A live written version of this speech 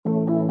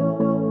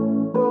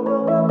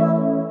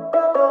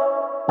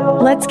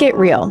Let's get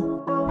real.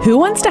 Who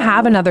wants to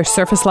have another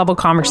surface level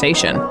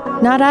conversation?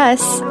 Not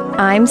us.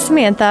 I'm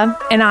Samantha.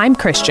 And I'm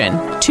Christian.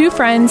 Two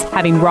friends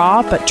having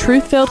raw but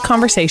truth-filled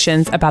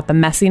conversations about the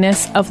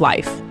messiness of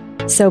life.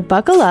 So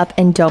buckle up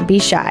and don't be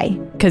shy.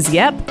 'Cause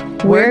yep,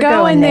 we're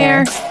going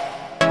there.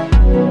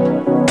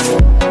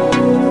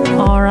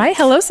 All right.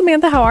 Hello,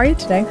 Samantha. How are you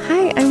today?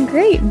 Hi, I'm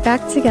great.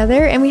 Back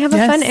together, and we have a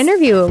fun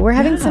interview. We're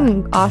having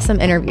some awesome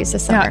interviews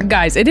this summer. Yeah,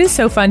 guys, it is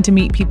so fun to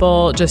meet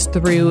people just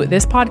through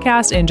this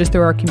podcast and just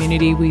through our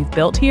community we've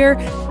built here.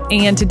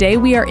 And today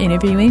we are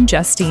interviewing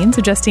Justine.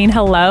 So Justine,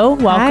 hello.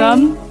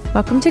 Welcome. Hi.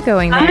 Welcome to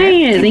Going There.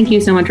 Hi, thank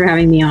you so much for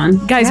having me on.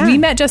 Guys, we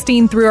met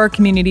Justine through our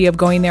community of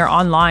Going There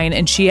online,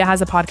 and she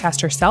has a podcast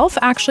herself.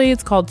 Actually,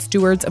 it's called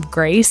Stewards of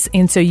Grace.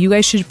 And so you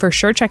guys should for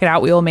sure check it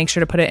out. We will make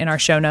sure to put it in our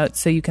show notes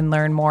so you can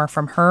learn more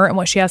from her and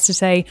what she has to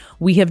say.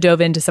 We have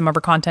dove into some of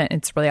her content.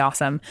 It's really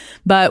awesome.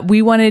 But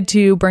we wanted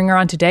to bring her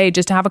on today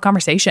just to have a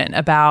conversation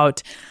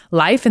about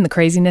life and the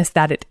craziness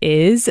that it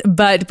is.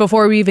 But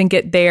before we even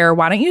get there,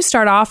 why don't you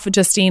start off,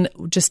 Justine,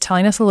 just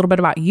telling us a little bit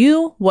about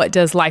you? What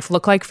does life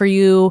look like for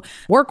you?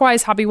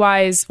 Work-wise,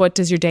 hobby-wise, what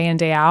does your day in,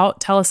 day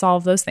out? Tell us all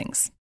of those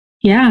things.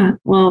 Yeah.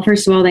 Well,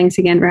 first of all, thanks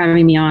again for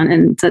having me on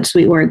and such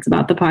sweet words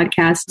about the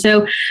podcast.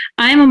 So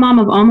I'm a mom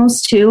of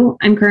almost two.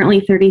 I'm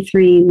currently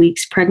 33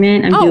 weeks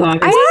pregnant. I'm due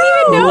August. I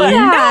didn't even know that.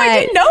 No, I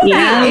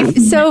didn't know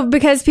that. So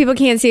because people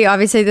can't see,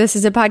 obviously this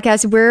is a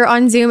podcast, we're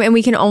on Zoom and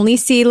we can only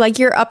see like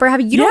your upper half.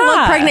 You don't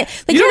look pregnant.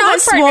 Like you're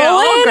not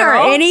swollen or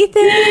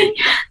anything.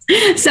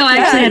 So I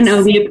actually had an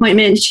OB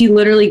appointment. She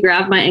literally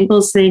grabbed my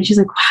ankles today and she's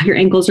like, wow, your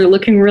ankles are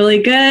looking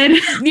really good.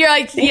 You're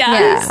like,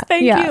 yes,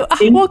 thank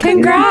you. Well,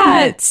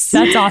 congrats.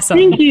 That's awesome.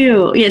 Thank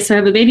you. Yes, so I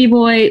have a baby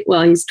boy.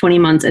 Well, he's 20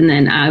 months, and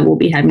then I will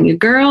be having a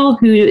girl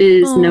who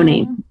is no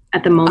name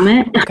at the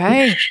moment.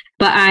 Okay.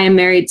 But I am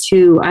married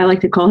to, I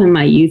like to call him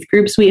my youth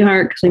group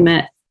sweetheart because we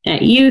met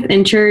at youth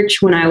in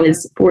church when I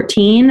was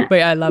 14.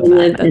 Wait, I love we that.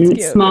 live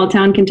in small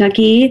town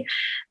Kentucky.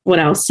 What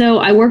else? So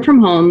I work from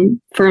home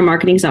for a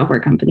marketing software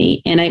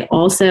company, and I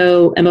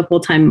also am a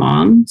full-time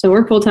mom. So I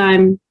work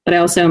full-time, but I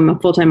also am a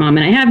full-time mom,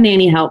 and I have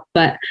nanny help,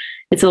 but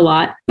it's a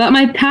lot. But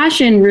my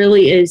passion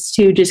really is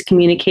to just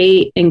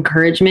communicate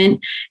encouragement,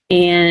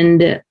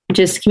 and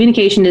just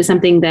communication is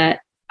something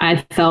that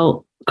I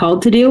felt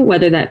called to do,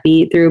 whether that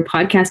be through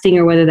podcasting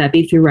or whether that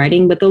be through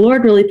writing. But the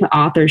Lord really put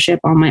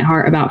authorship on my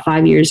heart about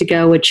 5 years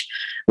ago, which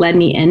led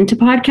me into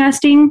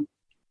podcasting,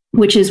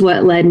 which is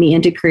what led me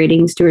into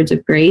creating Stewards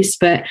of Grace.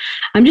 But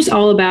I'm just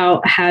all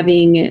about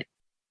having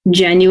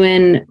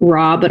genuine,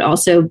 raw, but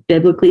also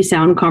biblically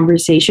sound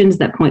conversations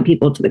that point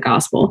people to the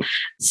gospel.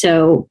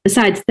 So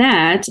besides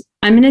that,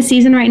 I'm in a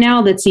season right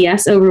now that's,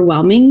 yes,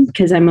 overwhelming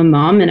because I'm a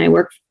mom and I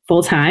work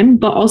full time,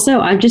 but also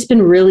I've just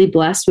been really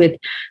blessed with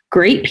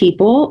great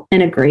people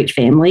and a great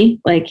family.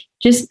 Like,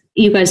 just,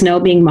 you guys know,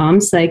 being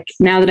moms, like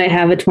now that I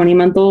have a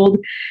 20-month-old,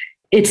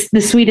 it's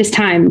the sweetest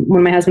time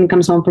when my husband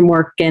comes home from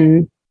work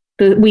and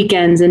the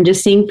weekends and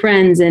just seeing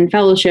friends and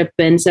fellowship.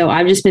 And so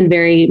I've just been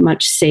very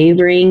much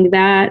savoring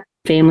that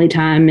family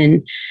time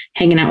and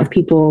hanging out with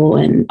people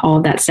and all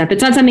of that stuff.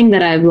 It's not something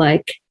that I've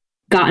like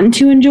gotten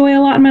to enjoy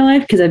a lot in my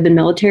life because I've been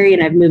military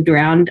and I've moved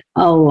around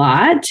a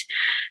lot.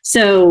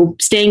 So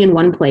staying in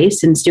one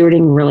place and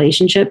stewarding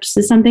relationships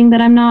is something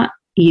that I'm not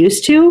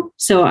used to.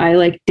 So I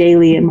like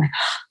daily am like,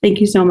 oh, thank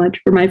you so much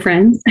for my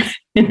friends.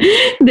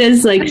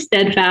 This like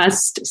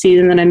steadfast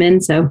season that I'm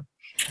in. So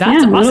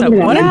that's awesome.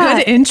 What a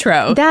good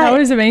intro. That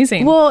was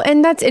amazing. Well,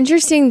 and that's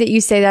interesting that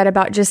you say that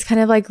about just kind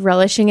of like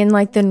relishing in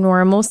like the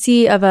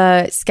normalcy of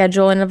a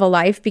schedule and of a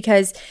life,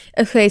 because,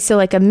 okay, so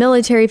like a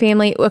military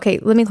family. Okay,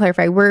 let me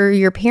clarify. Were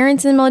your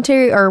parents in the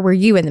military or were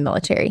you in the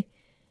military?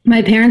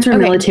 My parents were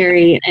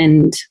military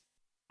and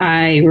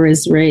I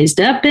was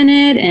raised up in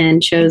it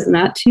and chose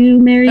not to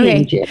marry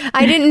into it.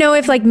 I didn't know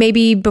if like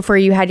maybe before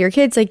you had your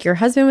kids, like your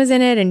husband was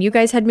in it and you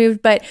guys had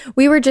moved, but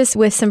we were just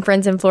with some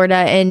friends in Florida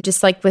and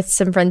just like with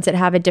some friends that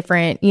have a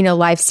different, you know,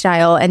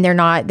 lifestyle, and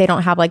they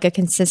don't have like a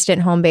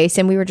consistent home base.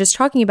 And we were just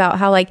talking about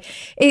how like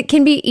it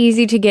can be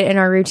easy to get in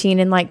our routine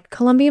in like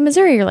Columbia,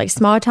 Missouri, or like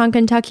small town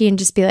Kentucky and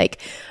just be like,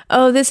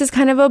 oh, this is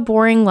kind of a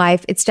boring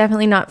life. It's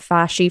definitely not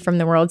flashy from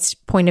the world's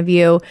point of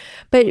view.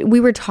 But we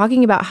were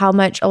talking about how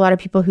much a lot of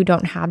people who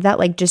don't have that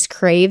like just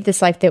crave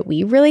this life that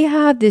we really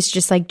have, this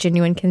just like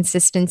genuine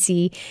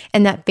consistency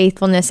and that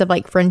faithfulness of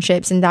like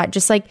friendships and that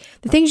just like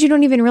the things you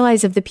don't even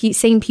realize of the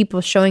same people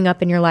showing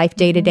up in your life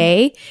day to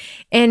day.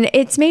 And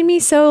it's made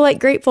me so like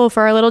grateful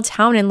for our little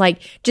town and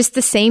like just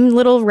the same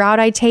little route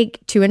I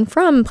take to and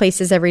from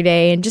places every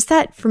day, and just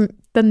that from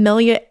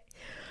familiar.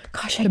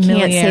 Gosh, I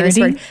can't say this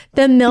word.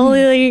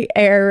 Familiarity.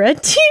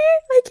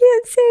 I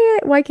can't say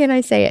it. Why can't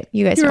I say it?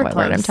 You guys know what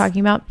word I'm talking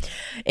about.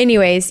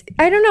 Anyways,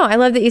 I don't know. I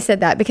love that you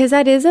said that because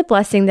that is a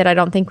blessing that I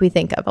don't think we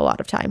think of a lot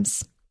of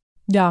times.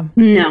 Yeah.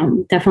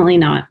 No, definitely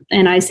not.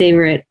 And I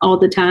savor it all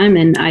the time.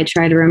 And I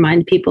try to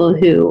remind people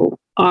who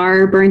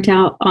are burnt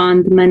out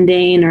on the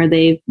mundane or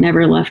they've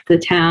never left the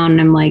town.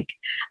 I'm like,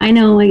 I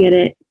know, I get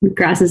it.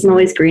 Grass isn't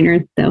always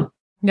greener though.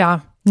 Yeah.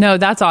 No,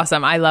 that's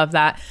awesome. I love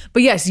that.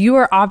 But yes, you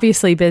are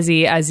obviously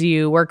busy as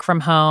you work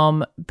from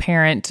home,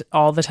 parent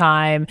all the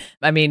time.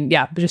 I mean,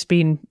 yeah, just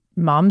being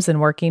moms and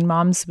working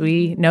moms,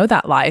 we know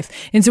that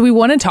life. And so we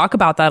want to talk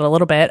about that a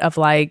little bit of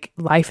like,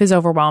 life is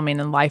overwhelming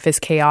and life is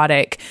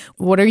chaotic.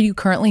 What are you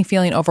currently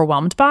feeling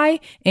overwhelmed by?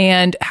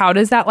 And how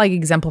does that like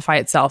exemplify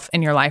itself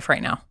in your life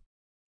right now?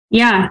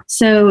 Yeah.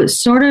 So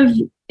sort of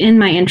in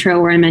my intro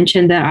where I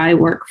mentioned that I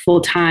work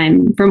full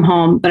time from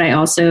home, but I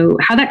also,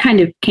 how that kind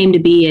of came to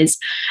be is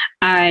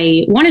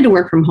I wanted to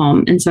work from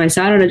home. And so I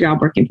sought out a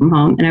job working from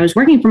home, and I was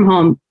working from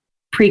home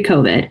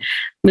pre-COVID,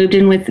 moved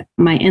in with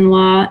my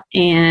in-law,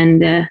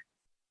 and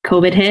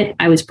COVID hit.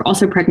 I was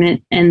also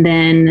pregnant. And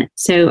then,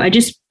 so I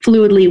just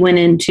fluidly went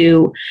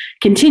into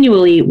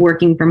continually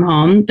working from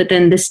home. But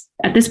then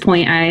at this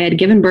point, I had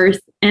given birth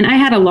and I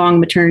had a long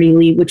maternity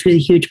leave, which was a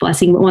huge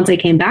blessing. But once I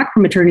came back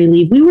from maternity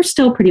leave, we were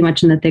still pretty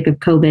much in the thick of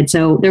COVID.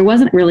 So there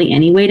wasn't really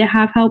any way to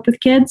have help with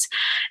kids.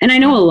 And I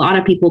know a lot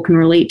of people can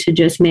relate to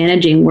just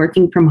managing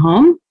working from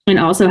home and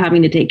also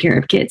having to take care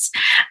of kids.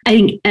 I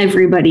think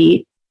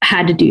everybody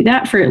had to do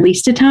that for at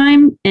least a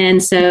time.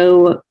 And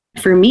so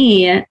for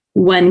me,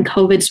 when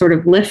COVID sort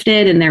of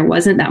lifted and there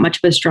wasn't that much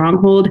of a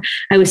stronghold,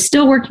 I was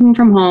still working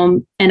from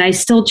home, and I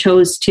still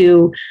chose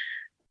to,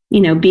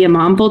 be a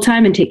mom full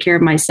time and take care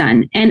of my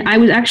son. And I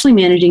was actually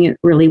managing it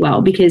really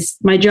well because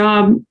my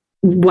job,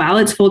 while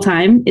it's full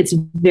time, it's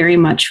very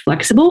much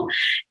flexible.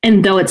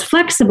 And though it's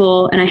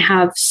flexible and I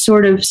have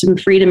sort of some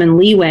freedom and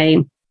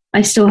leeway,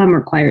 I still am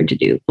required to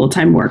do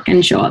full-time work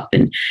and show up.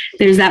 And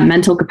there's that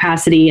mental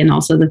capacity and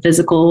also the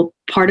physical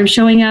part of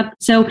showing up.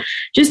 So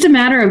just a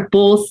matter of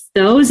both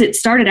those. It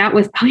started out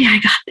with, oh yeah, I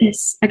got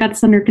this. I got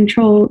this under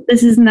control.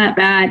 This isn't that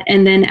bad.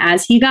 And then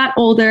as he got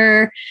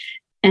older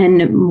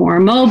and more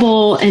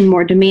mobile and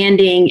more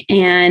demanding,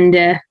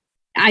 and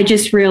I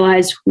just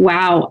realized,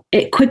 wow,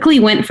 it quickly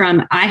went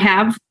from I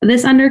have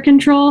this under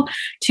control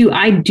to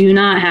I do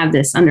not have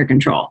this under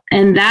control.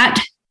 And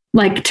that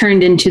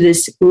turned into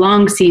this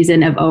long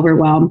season of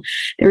overwhelm.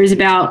 There was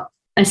about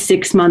a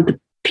 6-month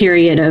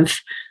period of,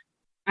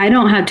 I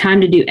don't have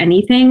time to do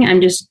anything.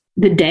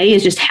 The day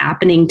is just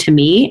happening to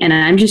me and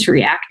I'm just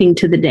reacting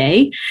to the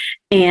day.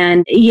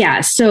 And yeah,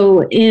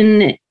 so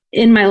in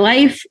my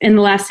life in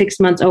the last 6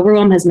 months,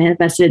 overwhelm has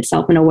manifested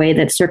itself in a way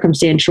that's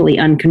circumstantially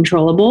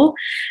uncontrollable,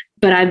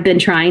 but I've been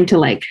trying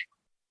to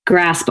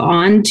grasp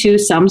on to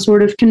some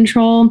sort of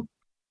control.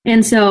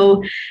 And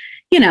so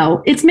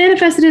it's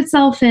manifested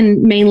itself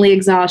in mainly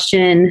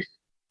exhaustion,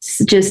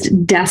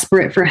 just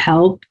desperate for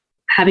help,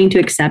 having to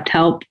accept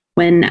help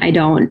when I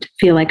don't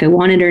feel like I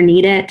want it or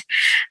need it.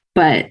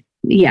 But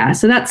yeah,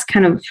 so that's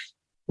kind of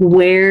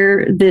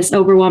where this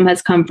overwhelm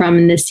has come from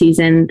in this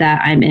season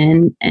that I'm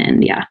in.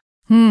 And yeah.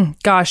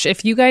 Gosh,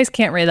 if you guys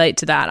can't relate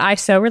to that, I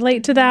so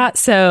relate to that.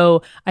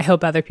 So I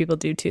hope other people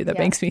do too. That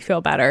makes me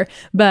feel better.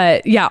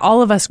 But yeah,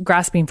 all of us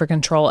grasping for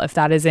control, if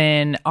that is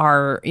in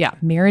our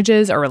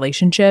marriages, our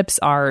relationships,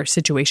 our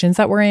situations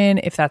that we're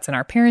in, if that's in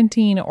our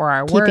parenting or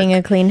our work. Keeping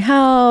a clean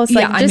house.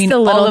 The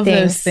little all of things.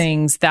 Those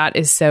things, that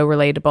is so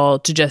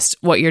relatable to just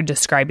what you're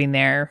describing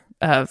there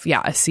of,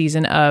 a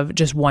season of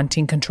just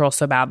wanting control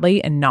so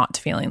badly and not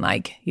feeling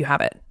like you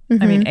have it.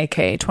 I mean,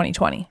 AKA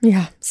 2020.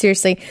 Yeah,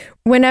 seriously.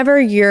 Whenever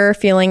you're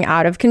feeling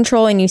out of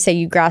control and you say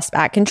you grasp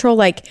at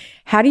control,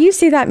 how do you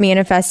see that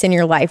manifest in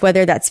your life?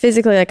 Whether that's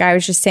physically, like I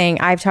was just saying,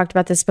 I've talked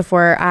about this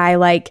before.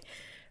 I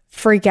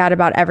freak out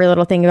about every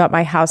little thing about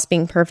my house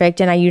being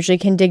perfect. And I usually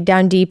can dig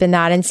down deep in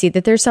that and see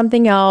that there's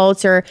something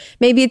else, or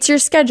maybe it's your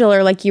schedule,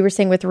 or like you were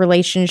saying with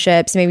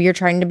relationships, maybe you're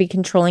trying to be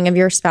controlling of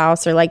your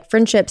spouse, or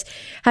friendships.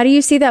 How do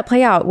you see that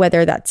play out?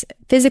 Whether that's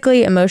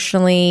physically,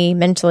 emotionally,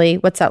 mentally,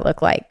 what's that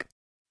look like?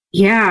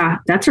 Yeah,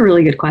 that's a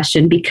really good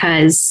question,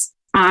 because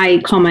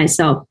I call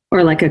myself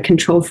a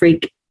control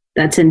freak.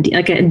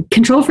 A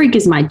control freak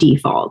is my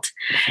default.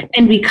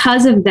 And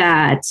because of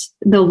that,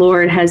 the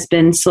Lord has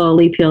been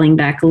slowly peeling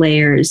back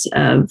layers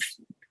of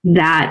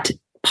that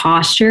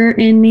posture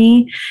in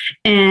me.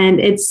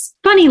 And it's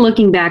funny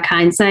looking back,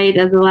 hindsight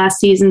of the last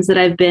seasons that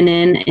I've been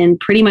in, and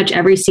pretty much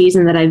every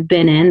season that I've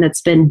been in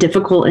that's been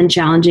difficult and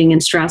challenging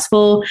and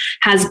stressful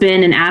has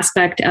been an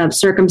aspect of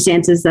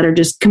circumstances that are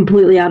just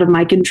completely out of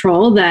my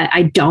control that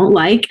I don't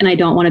like and I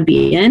don't want to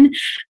be in,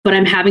 but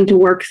I'm having to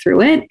work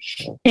through it.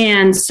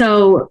 And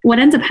so what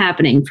ends up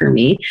happening for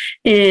me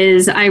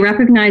is I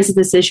recognize that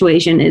the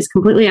situation is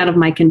completely out of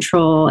my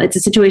control. It's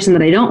a situation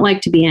that I don't like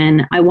to be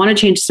in. I want to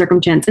change the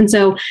circumstance. And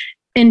so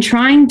in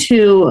trying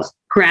to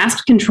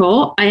grasp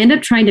control, I end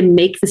up trying to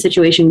make the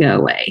situation go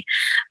away.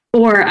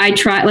 Or I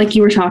try, like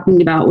you were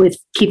talking about with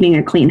keeping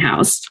a clean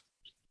house.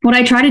 What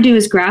I try to do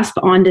is grasp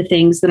onto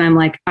things that I'm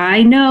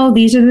I know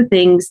these are the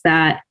things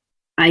that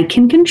I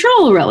can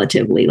control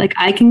relatively. Like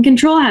I can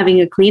control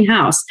having a clean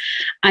house.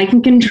 I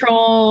can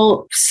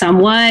control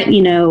somewhat,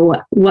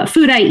 what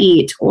food I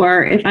eat,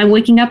 or if I'm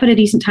waking up at a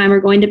decent time or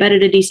going to bed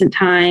at a decent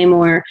time,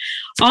 or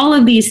all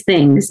of these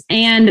things.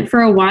 And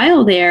for a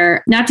while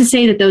there, not to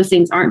say that those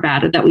things aren't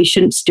bad or that we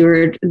shouldn't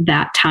steward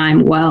that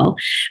time well,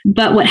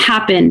 but what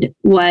happened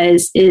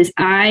is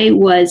I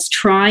was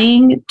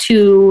trying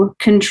to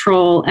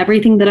control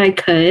everything that I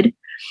could,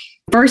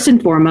 first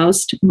and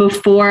foremost,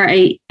 before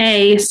I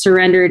A,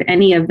 surrendered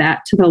any of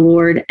that to the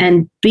Lord,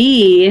 and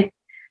B,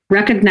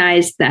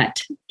 recognized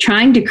that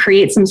trying to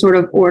create some sort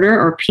of order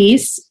or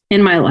peace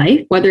in my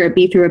life, whether it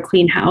be through a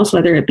clean house,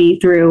 whether it be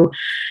through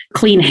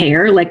clean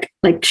hair, like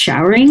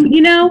showering,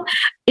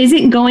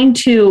 isn't going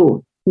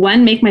to,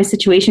 one, make my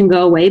situation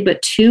go away,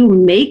 but two,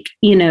 make,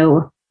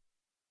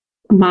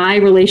 my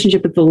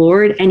relationship with the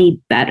Lord any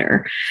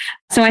better.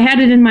 So I had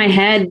it in my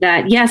head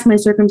that, yes, my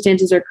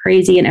circumstances are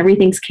crazy and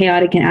everything's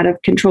chaotic and out of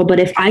control.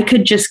 But if I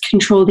could just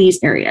control these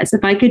areas,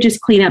 if I could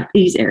just clean up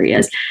these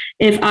areas,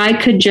 if I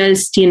could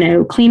just,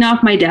 clean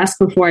off my desk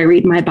before I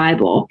read my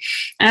Bible,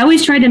 I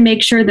always tried to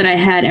make sure that I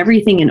had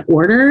everything in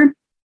order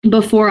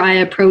before I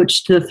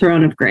approached the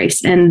throne of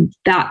grace. And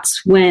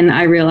that's when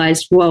I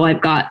realized, whoa,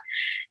 I've got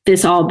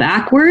this all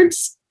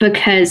backwards,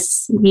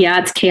 because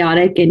it's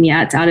chaotic and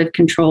it's out of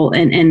control.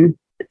 And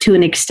to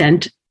an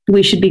extent,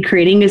 we should be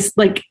creating is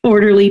like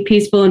orderly,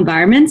 peaceful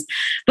environments.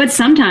 But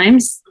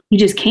sometimes you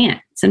just can't.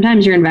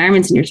 Sometimes your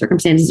environments and your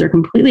circumstances are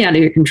completely out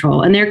of your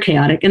control, and they're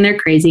chaotic and they're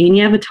crazy. And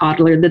you have a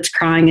toddler that's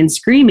crying and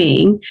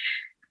screaming.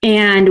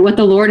 And what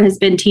the Lord has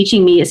been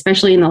teaching me,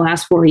 especially in the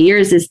last 4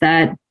 years, is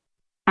that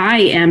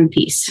I am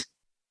peace.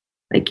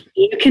 Like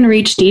you can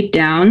reach deep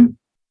down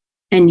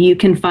and you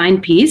can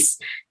find peace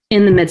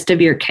in the midst of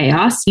your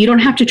chaos. You don't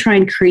have to try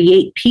and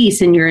create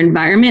peace in your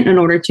environment in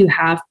order to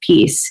have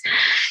peace.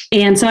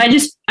 And so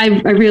I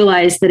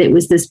realized that it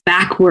was this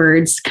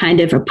backwards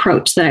kind of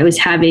approach that I was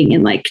having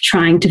in like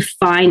trying to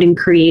find and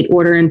create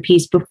order and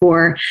peace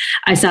before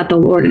I sought the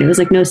Lord. And it was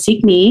like, no,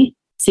 seek me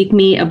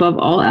above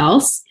all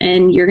else.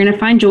 And you're going to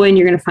find joy and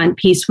you're going to find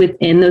peace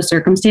within those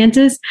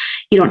circumstances.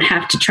 You don't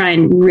have to try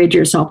and rid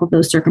yourself of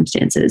those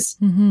circumstances.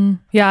 Mm-hmm.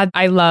 Yeah,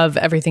 I love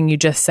everything you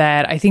just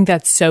said. I think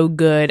that's so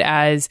good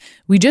as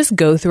we just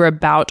go through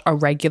about a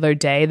regular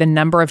day, the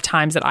number of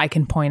times that I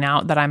can point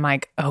out that I'm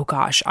like, oh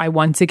gosh, I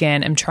once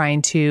again am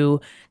trying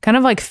to kind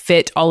of like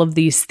fit all of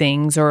these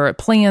things or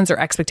plans or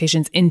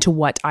expectations into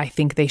what I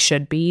think they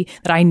should be,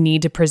 that I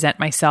need to present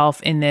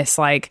myself in this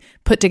like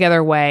put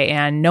together way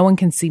and no one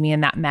can see me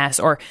in that mess,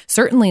 or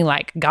certainly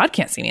like God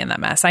can't see me in that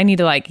mess. I need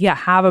to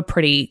have a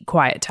pretty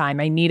quiet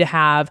time. I need to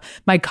have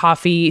my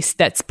coffee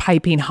that's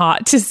piping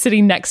hot just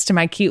sitting next to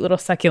my cute little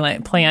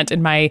succulent plant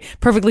in my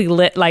perfectly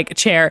lit like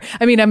chair.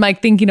 I mean, I'm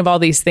like thinking of all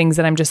these things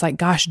and I'm just like,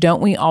 gosh,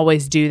 don't we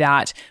always do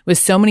that with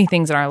so many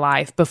things in our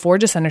life before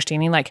just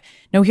understanding like,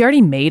 no, he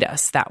already made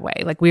us that way.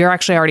 Like we are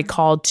actually already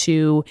called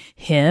to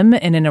him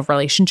and in a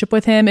relationship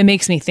with him. It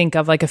makes me think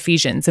of like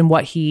Ephesians and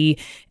what he,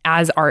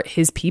 as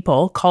his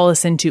people, call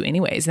us into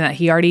anyways, and that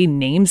he already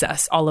names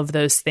us all of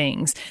those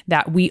things,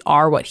 that we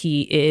are what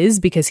he is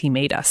because he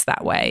made us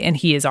that way and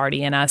he is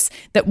already in us.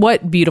 That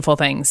what beautiful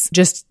things,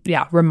 just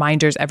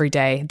reminders every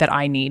day that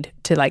I need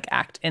to like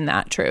act in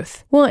that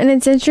truth. Well, and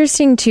it's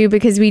interesting too,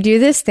 because we do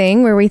this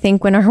thing where we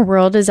think when our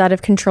world is out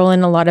of control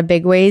in a lot of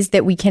big ways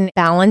that we can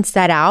balance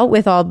that out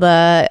with all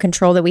the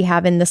control that we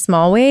have in the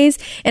small ways.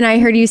 And I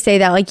heard you say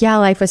that like,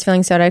 life was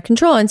feeling so out of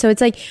control. And so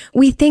it's like,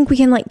 we think we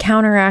can like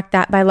counteract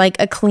that by like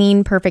a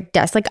clean, perfect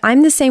desk. Like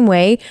I'm the same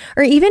way,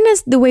 or even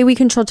as the way we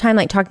control time,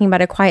 like talking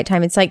about a quiet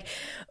time. It's like,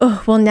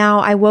 oh, well now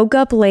I woke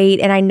up late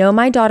and I know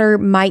my daughter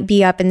might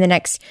be up in the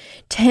next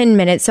 10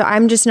 minutes. So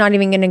I'm just not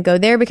even going to go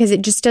there because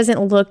it just doesn't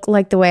look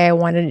like the way I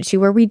wanted it to,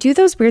 where we do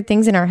those weird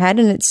things in our head.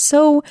 And it's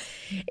so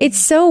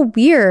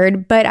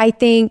weird. But I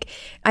think,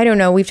 I don't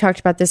know, we've talked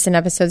about this in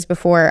episodes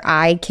before.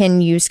 I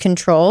can use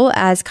control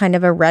as kind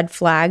of a red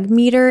flag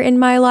meter in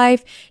my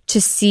life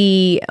to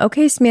see,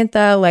 okay,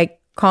 Samantha, like,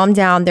 calm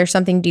down. There's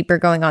something deeper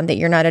going on that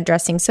you're not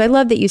addressing. So I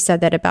love that you said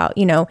that about,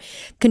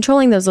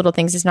 controlling those little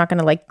things is not going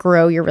to like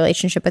grow your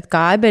relationship with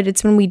God, but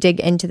it's when we dig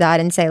into that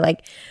and say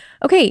like,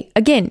 okay,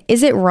 again,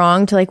 is it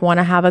wrong to like want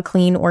to have a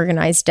clean,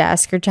 organized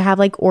desk or to have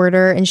like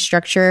order and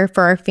structure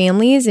for our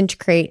families and to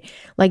create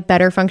like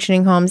better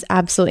functioning homes?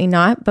 Absolutely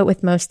not. But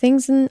with most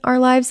things in our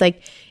lives,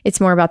 like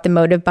it's more about the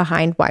motive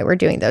behind why we're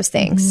doing those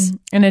things. Mm-hmm.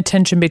 And a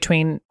tension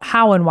between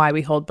how and why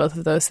we hold both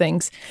of those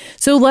things.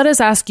 So let us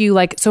ask you,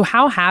 like, so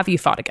how have you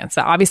fought against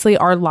that? Obviously,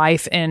 our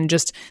life and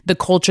just the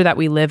culture that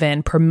we live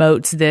in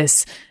promotes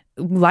this.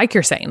 Like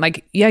you're saying,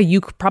 like,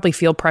 you could probably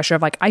feel pressure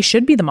of like, I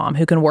should be the mom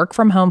who can work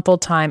from home full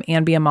time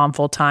and be a mom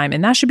full time.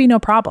 And that should be no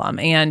problem.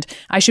 And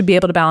I should be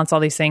able to balance all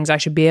these things. I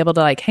should be able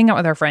to like hang out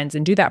with our friends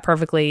and do that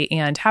perfectly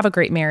and have a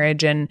great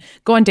marriage and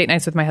go on date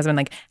nights with my husband.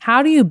 Like,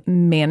 how do you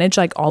manage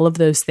like all of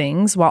those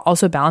things while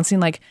also balancing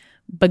like,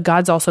 but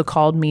God's also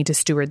called me to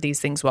steward these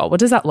things well? What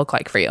does that look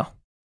like for you?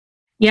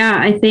 Yeah,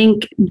 I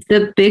think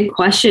the big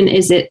question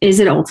is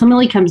it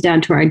ultimately comes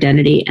down to our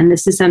identity. And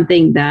this is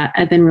something that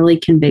I've been really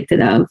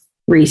convicted of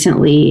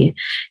recently.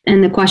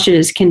 And the question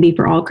can be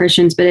for all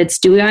Christians, but it's,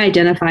 do we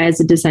identify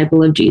as a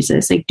disciple of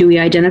Jesus? Like, do we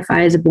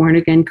identify as a born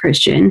again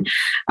Christian?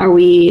 Are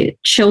we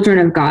children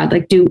of God?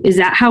 Like, is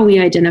that how we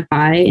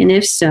identify? And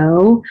if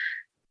so,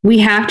 we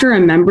have to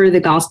remember the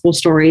gospel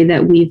story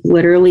that we've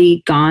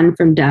literally gone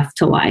from death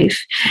to life.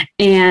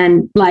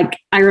 And like,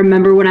 I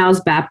remember when I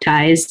was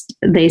baptized,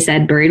 they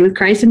said, buried with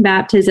Christ in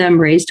baptism,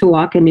 raised to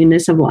walk in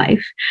newness of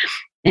life.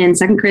 In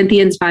 2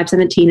 Corinthians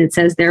 5:17, it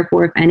says,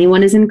 therefore, if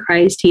anyone is in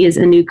Christ, he is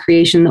a new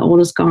creation. The old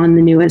is gone,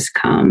 the new has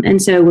come.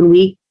 And so when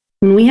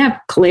we have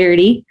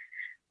clarity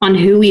on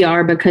who we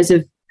are because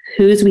of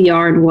whose we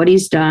are and what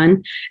he's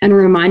done, and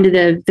we're reminded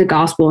of the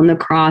gospel and the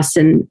cross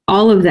and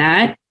all of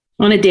that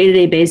on a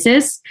day-to-day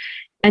basis,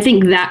 I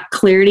think that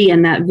clarity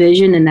and that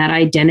vision and that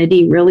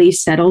identity really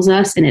settles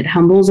us, and it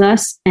humbles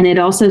us, and it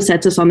also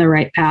sets us on the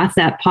right path.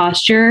 That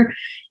posture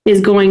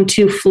is going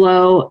to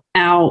flow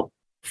out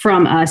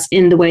from us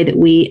in the way that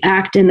we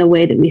act, in the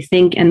way that we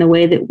think, and the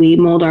way that we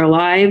mold our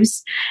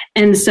lives.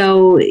 And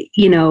so,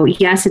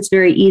 yes, it's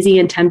very easy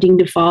and tempting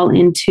to fall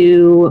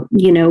into,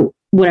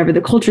 whatever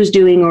the culture is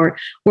doing, or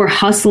we're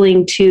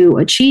hustling to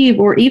achieve,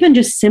 or even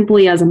just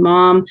simply as a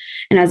mom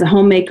and as a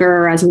homemaker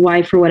or as a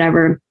wife or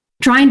whatever,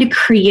 trying to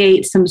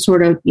create some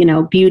sort of,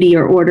 beauty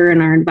or order in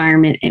our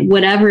environment, and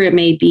whatever it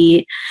may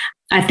be.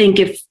 I think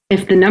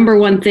if the number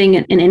one thing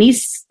in any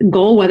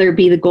goal, whether it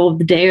be the goal of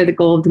the day or the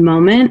goal of the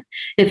moment,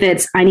 if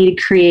it's, I need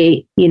to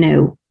create,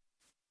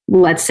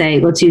 let's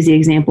use the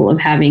example of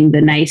having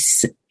the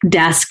nice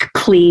desk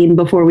clean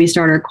before we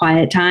start our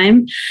quiet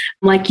time.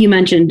 Like you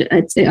mentioned,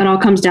 it all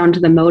comes down to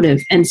the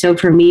motive. And so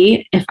for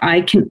me, if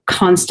I can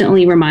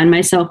constantly remind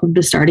myself of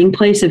the starting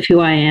place of who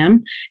I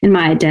am and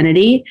my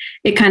identity,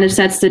 it kind of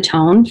sets the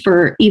tone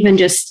for even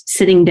just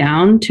sitting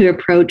down to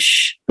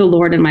approach the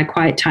Lord in my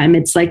quiet time.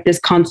 It's like this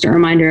constant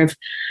reminder of,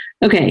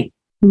 okay,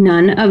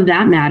 none of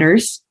that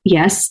matters.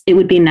 Yes, it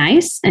would be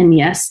nice. And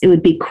yes, it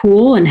would be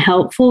cool and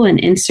helpful and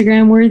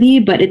Instagram worthy,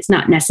 but it's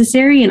not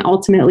necessary. And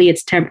ultimately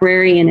it's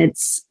temporary and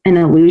it's an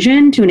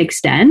illusion to an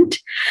extent.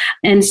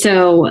 And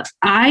so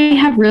I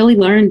have really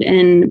learned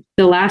in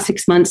the last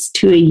 6 months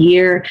to a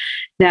year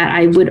that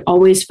I would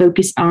always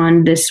focus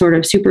on this sort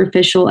of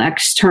superficial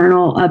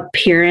external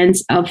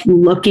appearance of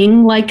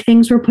looking like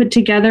things were put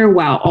together,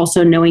 while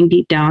also knowing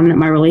deep down that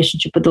my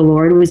relationship with the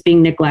Lord was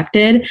being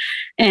neglected.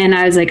 And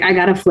I was like, I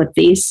got to flip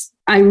these.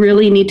 I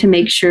really need to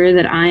make sure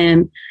that I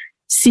am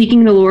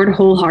seeking the Lord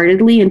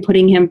wholeheartedly and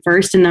putting him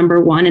first and number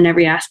one in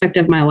every aspect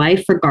of my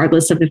life,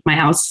 regardless of if my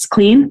house is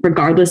clean,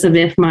 regardless of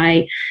if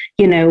my,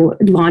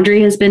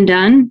 laundry has been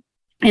done.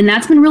 And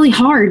that's been really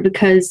hard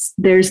because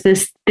there's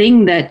this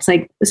thing that's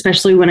like,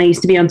 especially when I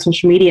used to be on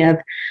social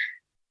media,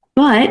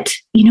 but,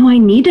 I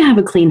need to have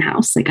a clean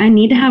house. Like, I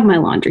need to have my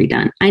laundry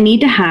done. I need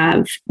to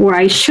have, or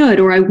I should,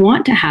 or I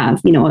want to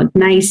have, a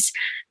nice,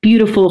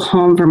 beautiful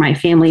home for my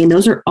family. And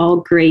those are all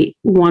great,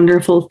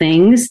 wonderful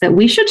things that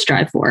we should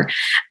strive for,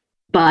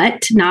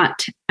 but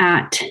not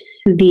at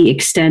the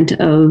extent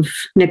of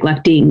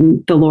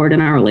neglecting the Lord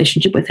and our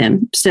relationship with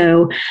him.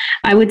 So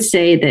I would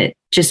say that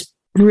just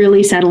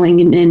really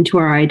settling into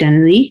our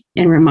identity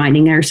and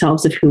reminding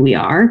ourselves of who we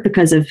are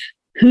because of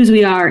whose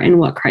we are and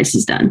what Christ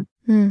has done.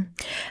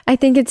 I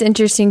think it's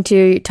interesting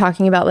too,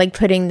 talking about like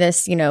putting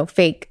this,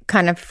 fake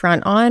kind of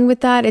front on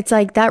with that. It's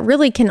like that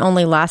really can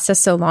only last us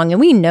so long.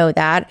 And we know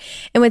that.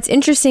 And what's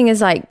interesting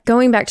is like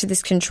going back to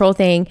this control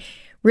thing,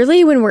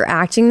 really when we're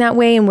acting that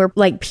way and we're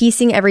like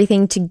piecing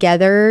everything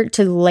together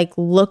to like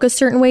look a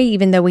certain way,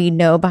 even though we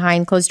know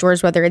behind closed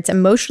doors, whether it's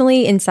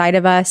emotionally inside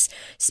of us,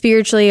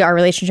 spiritually, our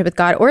relationship with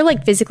God, or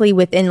like physically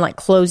within like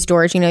closed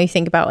doors, you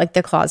think about like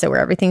the closet where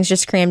everything's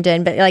just crammed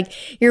in, but like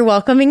you're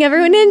welcoming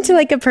everyone into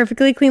like a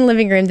perfectly clean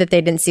living room that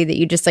they didn't see that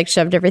you just like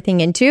shoved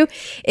everything into.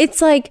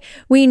 It's like,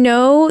 we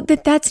know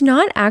that that's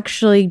not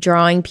actually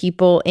drawing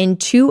people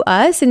into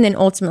us and then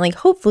ultimately,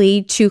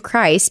 hopefully to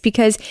Christ,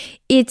 because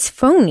it's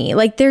phony.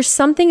 Like there's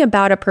something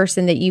about a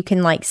person that you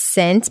can like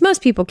sense.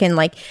 Most people can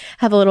like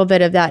have a little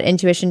bit of that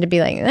intuition to be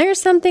like, there's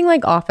something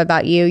like off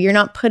about you. You're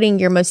not putting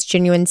your most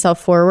genuine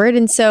self forward.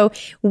 And so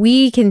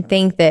we can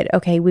think that,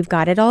 okay, we've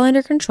got it all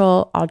under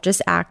control. I'll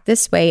just act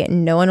this way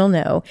and no one will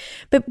know.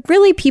 But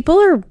really people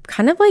are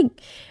kind of like,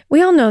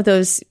 we all know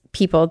those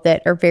people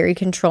that are very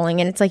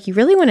controlling, and it's like you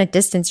really want to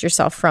distance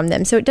yourself from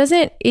them. So it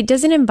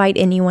doesn't invite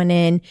anyone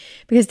in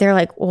because they're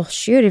like, well,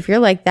 shoot, if you're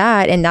like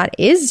that and that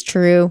is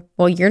true,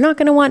 well, you're not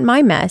going to want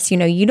my mess.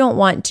 You don't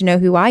want to know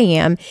who I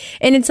am.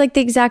 And it's like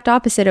the exact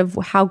opposite of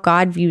how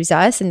God views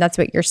us. And that's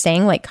what you're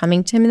saying, like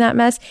coming to him in that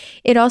mess.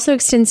 It also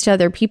extends to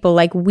other people.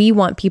 Like we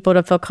want people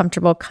to feel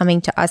comfortable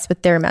coming to us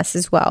with their mess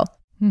as well.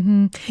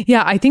 Mm-hmm.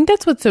 Yeah, I think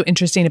that's what's so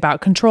interesting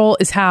about control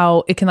is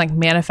how it can like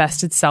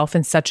manifest itself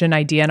in such an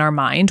idea in our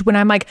mind when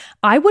I'm like,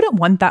 I wouldn't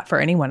want that for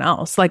anyone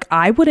else. Like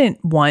I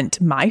wouldn't want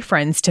my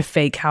friends to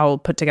fake how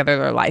put together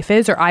their life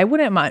is, or I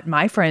wouldn't want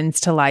my friends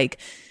to like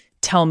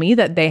tell me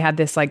that they had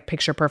this like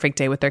picture perfect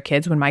day with their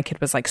kids when my kid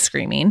was like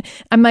screaming.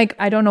 I'm like,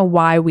 I don't know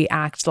why we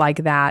act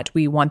like that.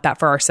 We want that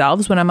for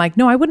ourselves when I'm like,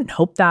 no, I wouldn't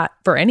hope that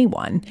for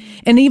anyone.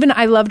 And even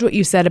I loved what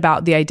you said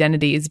about the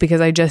identities,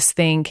 because I just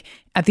think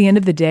at the end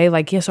of the day,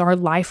 like, yes, our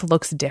life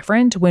looks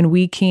different when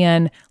we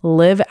can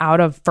live out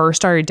of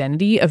first our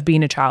identity of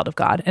being a child of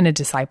God and a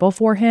disciple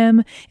for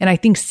him. And I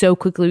think so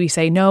quickly we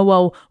say, no,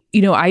 well,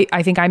 you know,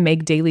 I think I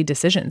make daily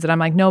decisions and I'm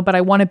like, no, but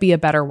I want to be a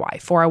better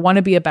wife, or I want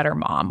to be a better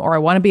mom, or I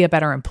want to be a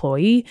better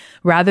employee,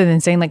 rather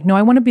than saying like, no,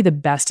 I want to be the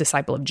best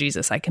disciple of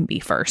Jesus I can be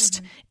first.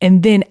 Mm-hmm.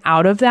 And then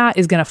out of that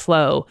is going to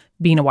flow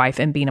being a wife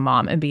and being a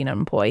mom and being an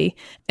employee.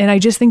 And I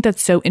just think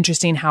that's so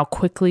interesting how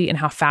quickly and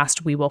how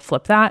fast we will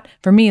flip that.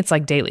 For me, it's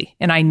like daily,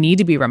 and I need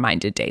to be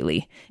reminded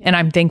daily. And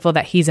I'm thankful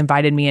that he's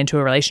invited me into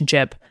a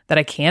relationship that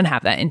I can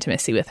have that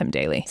intimacy with him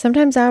daily.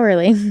 Sometimes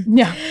hourly.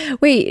 Yeah.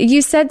 Wait,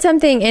 you said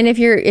something, and if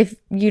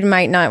you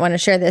might not want to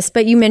share this,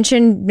 but you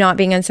mentioned not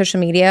being on social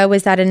media.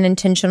 Was that an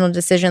intentional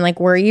decision? Like,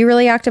 were you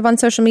really active on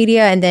social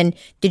media, and then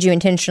did you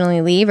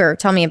intentionally leave? Or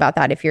tell me about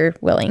that if you're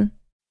willing.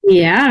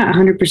 Yeah,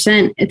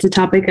 100%. It's a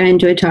topic I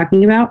enjoy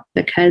talking about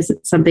because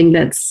it's something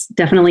that's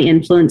definitely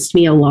influenced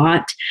me a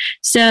lot.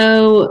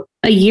 So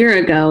a year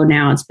ago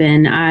now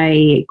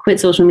I quit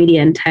social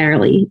media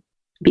entirely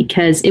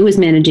because it was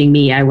managing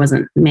me. I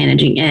wasn't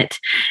managing it.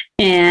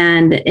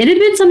 And it had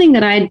been something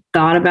that I'd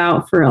thought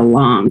about for a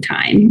long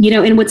time. You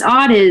know, and what's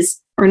odd is,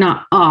 or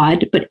not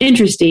odd, but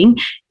interesting,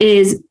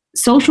 is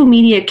social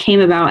media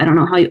came about. I don't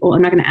know how old.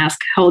 I'm not going to ask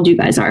how old you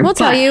guys are. We'll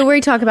tell you. We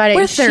talk about it.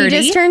 We're 30. She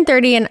just turned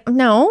 30, and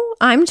no,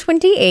 I'm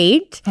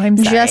 28. I'm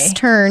sorry. Just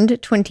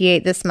turned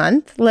 28 this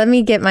month. Let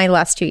me get my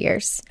last 2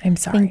 years. I'm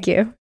sorry. Thank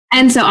you.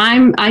 And so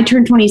I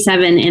turned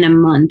 27 in a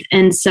month.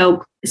 And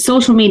so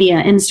social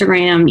media,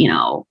 Instagram, you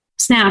know,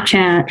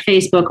 Snapchat,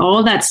 Facebook, all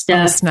of that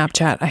stuff.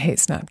 Snapchat. I hate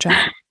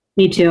Snapchat.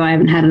 Me too. I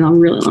haven't had it in a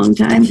really long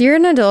time. If you're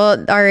an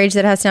adult our age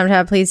that has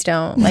Snapchat, please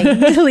don't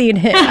delete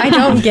it. I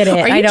don't get it.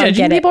 Are you I don't judging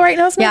get it. people right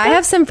now? Snapchat? Yeah, I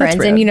have some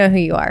friends, and you know who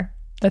you are.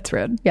 That's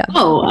rude. Yeah.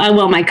 Oh,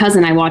 well, my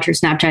cousin, I watch her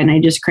Snapchat and I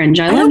just cringe.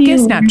 I don't love get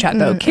you. Snapchat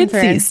though. Kids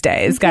these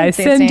days, guys,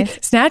 send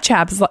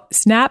Snapchats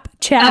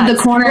Of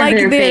the corner like of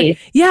their face.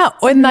 Yeah,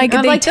 and like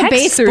they like the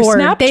text through baseboard.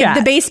 Snapchat.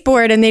 The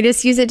baseboard, and they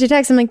just use it to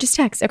text. I'm like, just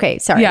text. Okay,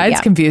 sorry. Yeah,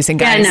 it's confusing,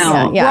 guys. Yeah,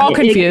 no. We're all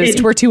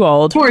confused. We're too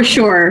old. For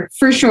sure.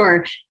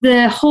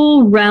 The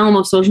whole realm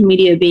of social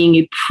media being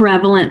a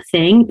prevalent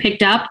thing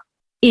picked up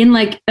in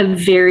like a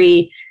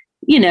very,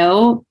 you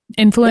know,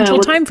 influential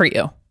time for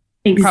you.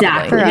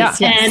 Exactly. For us,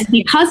 yes. And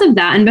because of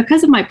that, and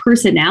because of my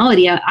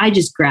personality, I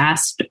just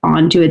grasped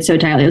onto it so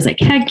tightly. I was like,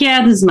 heck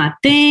yeah, this is my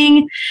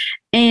thing.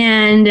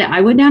 And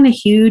I went down a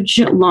huge,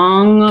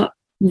 long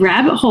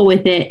rabbit hole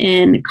with it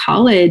in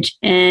college.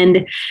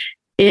 And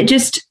it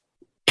just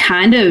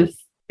kind of,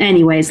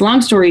 anyways,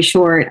 long story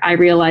short, I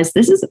realized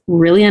this is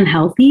really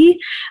unhealthy.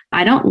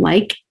 I don't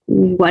like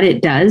what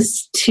it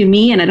does to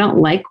me, and I don't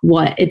like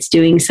what it's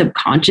doing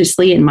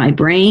subconsciously in my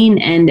brain.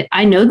 And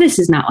I know this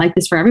is not like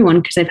this for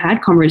everyone, because I've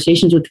had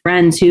conversations with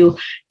friends who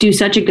do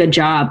such a good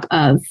job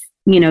of,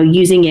 you know,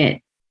 using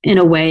it in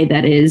a way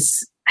that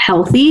is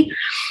healthy.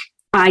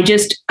 I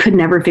just could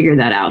never figure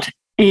that out.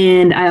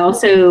 And I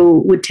also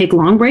would take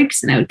long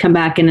breaks, and I would come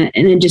back and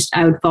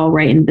I would fall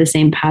right into the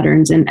same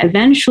patterns. And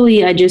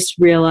eventually I just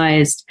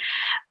realized,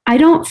 I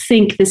don't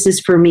think this is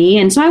for me.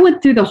 And so I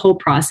went through the whole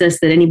process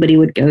that anybody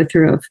would go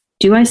through of,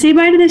 do I say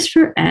bye to this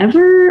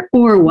forever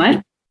or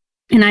what?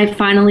 And I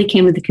finally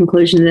came to the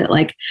conclusion that,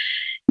 like,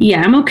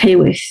 yeah, I'm okay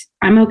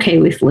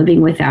with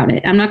living without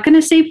it. I'm not going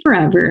to say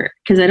forever,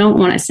 because I don't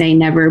want to say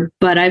never,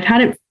 but I've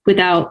had it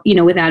without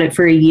it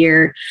for a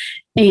year.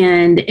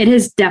 And it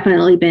has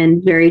definitely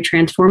been very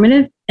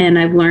transformative, and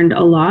I've learned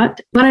a lot.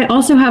 But I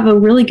also have a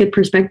really good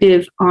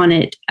perspective on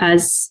it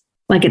as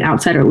like an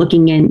outsider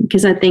looking in,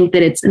 because I think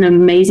that it's an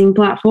amazing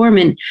platform,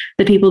 and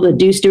the people that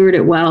do steward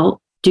it well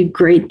do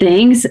great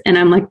things. And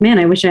I'm like, man,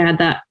 I wish I had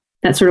that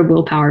sort of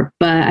willpower,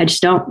 but I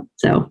just don't.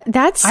 So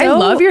I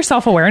love your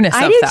self-awareness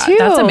of that. Too.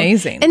 That's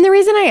amazing. And the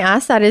reason I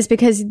ask that is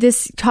because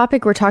this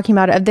topic we're talking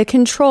about of the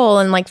control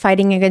and like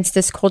fighting against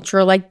this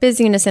cultural like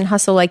busyness and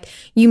hustle, like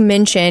you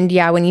mentioned,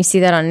 yeah, when you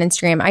see that on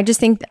Instagram, I just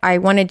think I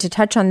wanted to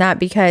touch on that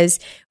because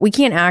we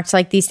can't act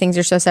like these things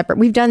are so separate.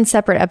 We've done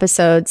separate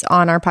episodes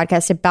on our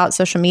podcast about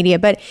social media,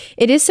 but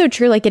it is so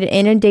true. Like it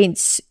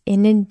inundates,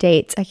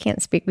 I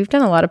can't speak. We've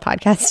done a lot of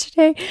podcasts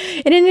today.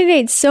 It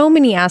inundates so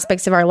many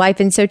aspects of our life.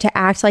 And so to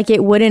act like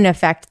it wouldn't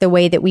affect the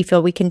way that we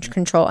feel we can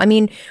control. I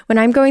mean, when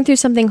I'm going through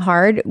something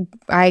hard,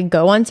 I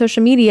go on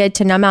social media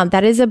to numb out.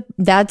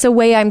 That's a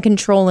way I'm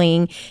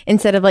controlling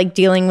instead of like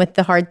dealing with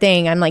the hard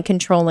thing. I'm like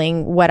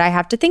controlling what I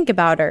have to think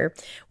about or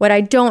what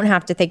I don't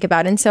have to think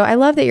about. And so I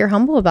love that you're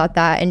humble about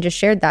that and just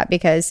shared that,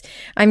 because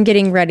I'm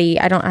getting ready.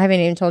 I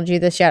haven't even told you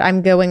this yet.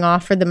 I'm going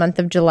off for the month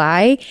of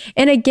July.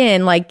 And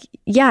again, like,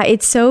 yeah,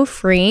 it's so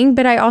freeing,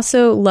 but I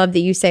also love that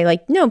you say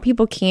like, no,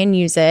 people can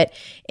use it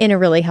in a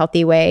really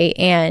healthy way.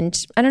 And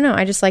I don't know,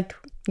 I just like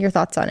your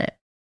thoughts on it.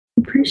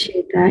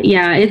 Appreciate that.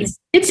 Yeah, it's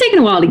taken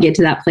a while to get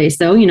to that place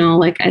though. You know,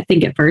 like I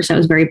think at first I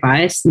was very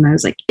biased and I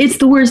was like, it's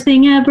the worst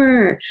thing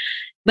ever.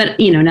 But,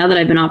 now that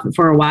I've been off it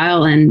for a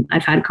while and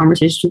I've had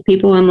conversations with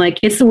people, I'm like,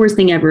 it's the worst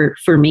thing ever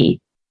for me.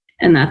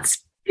 And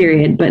that's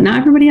period. But not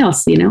everybody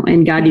else,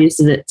 and God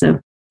uses it. So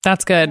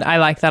that's good. I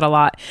like that a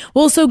lot.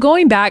 Well, so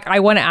going back,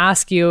 I want to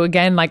ask you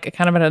again, like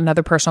kind of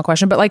another personal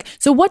question, but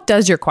so what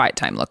does your quiet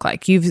time look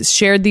like? You've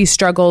shared these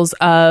struggles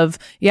of,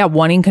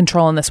 wanting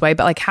control in this way,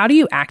 but how do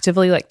you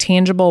actively,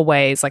 tangible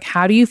ways,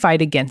 how do you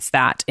fight against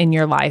that in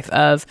your life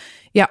of,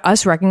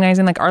 us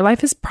recognizing our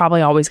life is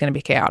probably always going to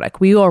be chaotic.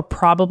 We are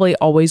probably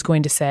always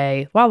going to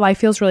say, wow, life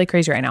feels really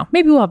crazy right now.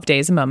 Maybe we'll have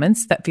days and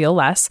moments that feel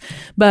less,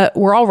 but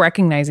we're all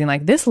recognizing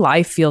this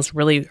life feels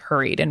really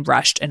hurried and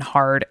rushed and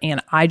hard.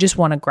 And I just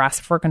want to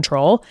grasp for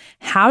control.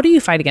 How do you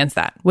fight against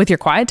that with your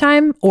quiet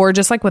time or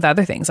just with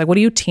other things? What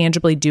do you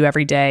tangibly do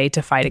every day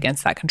to fight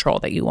against that control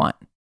that you want?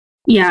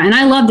 Yeah. And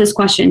I love this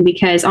question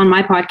because on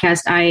my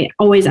podcast, I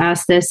always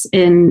ask this.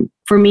 And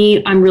for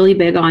me, I'm really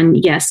big on,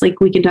 yes,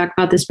 we can talk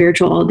about the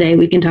spiritual all day.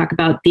 We can talk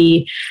about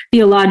the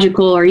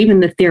theological or even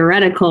the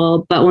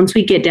theoretical. But once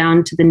we get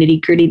down to the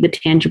nitty gritty, the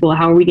tangible,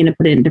 how are we going to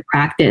put it into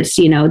practice?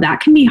 That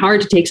can be hard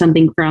to take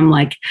something from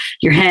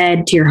your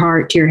head to your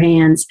heart to your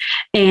hands.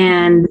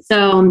 And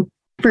so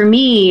for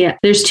me,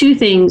 there's two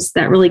things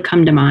that really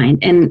come to mind.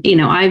 And,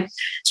 I've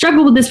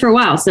struggled with this for a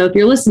while. So if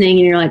you're listening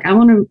and you're like, I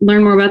want to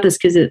learn more about this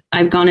because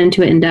I've gone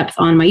into it in depth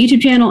on my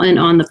YouTube channel and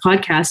on the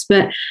podcast,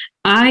 but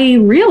I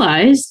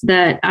realized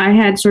that I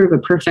had sort of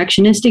a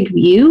perfectionistic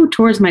view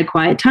towards my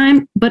quiet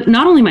time, but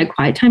not only my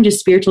quiet time, just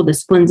spiritual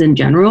disciplines in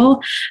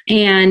general.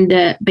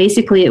 And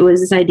basically it was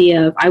this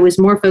idea of I was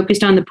more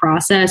focused on the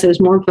process. I was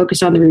more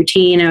focused on the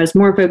routine. I was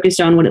more focused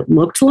on what it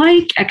looked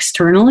like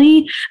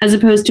externally, as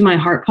opposed to my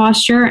heart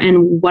posture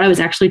and what I was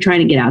actually trying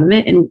to get out of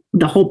it and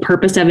the whole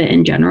purpose of it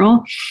in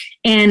general.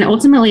 And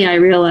ultimately I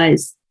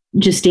realized,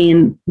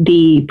 Justine,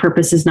 the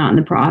purpose is not in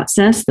the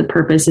process. The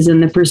purpose is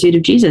in the pursuit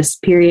of Jesus,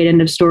 period,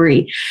 end of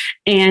story.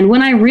 And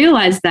when I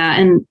realized that,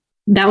 and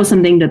that was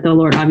something that the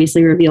Lord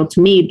obviously revealed to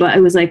me, but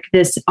it was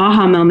this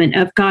aha moment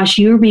of, gosh,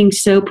 you're being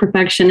so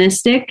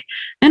perfectionistic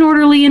and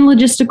orderly and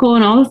logistical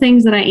and all the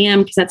things that I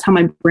am, because that's how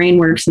my brain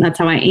works and that's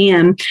how I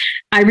am.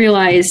 I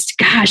realized,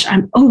 gosh,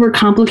 I'm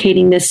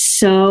overcomplicating this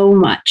so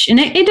much. And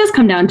it does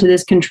come down to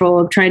this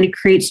control of trying to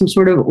create some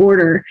sort of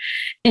order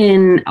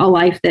in a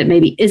life that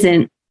maybe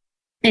isn't.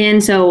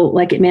 And so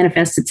it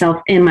manifests itself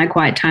in my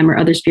quiet time or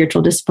other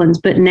spiritual disciplines.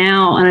 But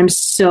now, and I'm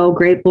so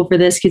grateful for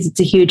this because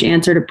it's a huge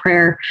answer to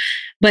prayer.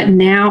 But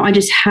now I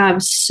just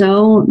have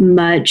so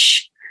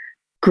much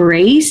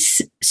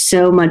grace,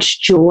 so much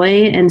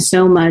joy, and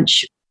so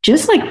much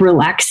just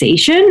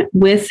relaxation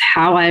with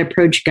how I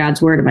approach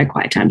God's word in my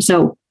quiet time.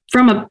 So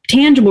from a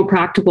tangible,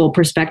 practical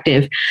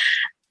perspective,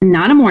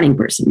 not a morning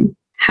person.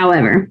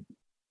 However,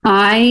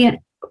 I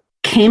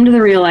came to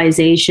the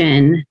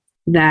realization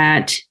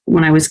that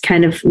when I was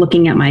kind of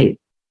looking at my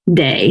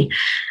day,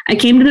 I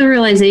came to the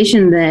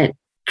realization that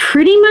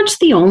pretty much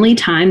the only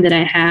time that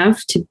I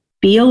have to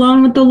be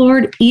alone with the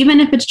Lord, even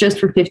if it's just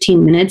for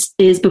 15 minutes,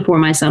 is before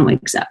my son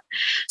wakes up.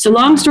 So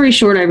long story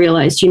short, I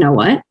realized, you know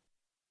what?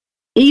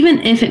 Even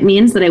if it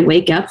means that I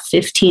wake up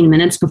 15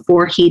 minutes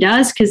before he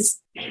does,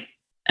 because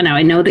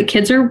I know that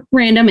kids are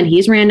random and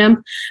he's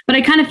random, but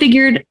I kind of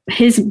figured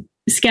his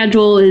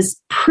schedule is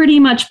pretty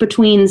much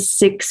between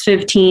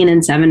 6:15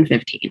 and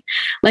 7:15.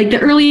 The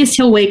earliest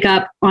he'll wake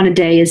up on a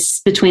day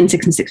is between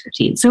 6 and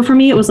 6:15. So for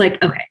me, it was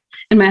okay.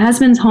 And my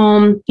husband's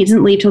home. He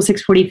doesn't leave till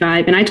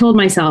 6:45. And I told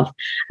myself,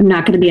 I'm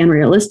not going to be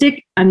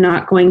unrealistic. I'm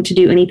not going to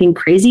do anything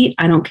crazy.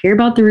 I don't care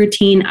about the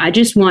routine. I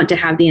just want to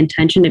have the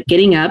intention of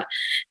getting up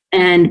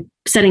and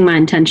setting my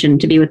intention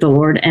to be with the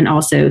Lord and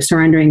also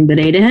surrendering the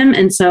day to him.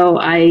 And so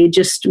I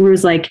just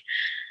was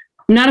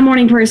I'm not a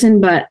morning person,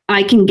 but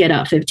I can get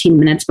up 15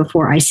 minutes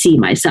before I see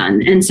my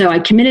son. And so I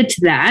committed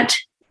to that.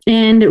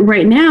 And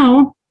right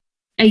now,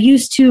 I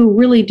used to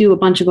really do a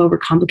bunch of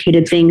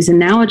overcomplicated things. And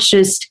now it's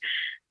just,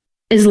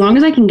 as long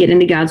as I can get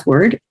into God's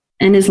word,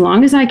 and as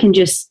long as I can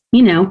just,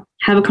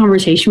 have a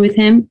conversation with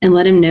him and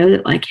let him know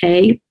that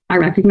hey, I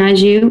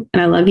recognize you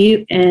and I love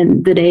you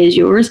and the day is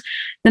yours,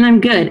 then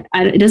I'm good.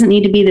 It doesn't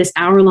need to be this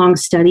hour-long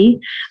study.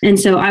 And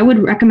so I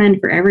would recommend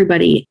for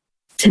everybody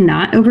to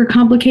not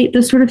overcomplicate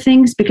those sort of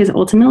things, because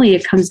ultimately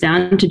it comes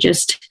down to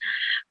just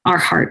our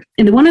heart.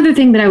 And the one other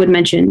thing that I would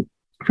mention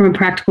from a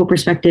practical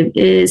perspective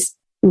is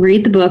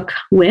read the book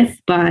With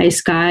by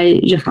Skye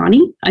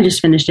Jethani. I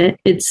just finished it.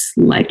 It's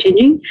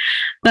life-changing.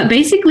 But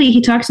basically he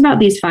talks about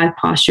these 5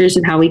 postures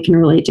of how we can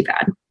relate to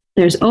God.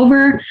 There's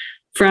over,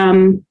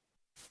 from,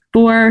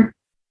 for,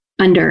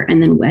 under,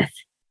 and then with.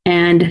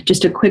 And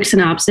just a quick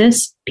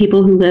synopsis,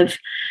 people who live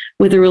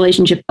with a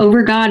relationship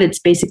over God, it's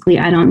basically,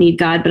 I don't need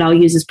God, but I'll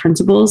use his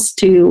principles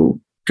to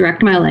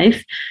direct my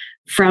life.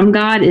 From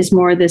God is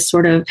more this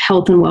sort of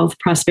health and wealth,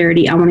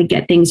 prosperity. I want to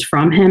get things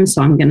from him,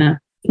 so I'm going to,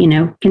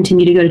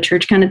 continue to go to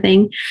church kind of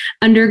thing.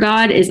 Under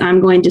God is I'm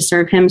going to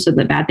serve him so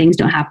that bad things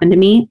don't happen to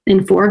me.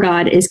 And for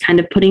God is kind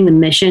of putting the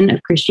mission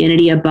of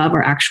Christianity above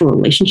our actual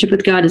relationship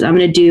with God, is I'm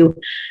going to do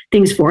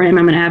things for him.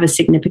 I'm going to have a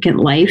significant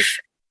life.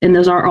 And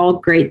those are all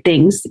great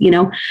things, you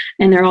know,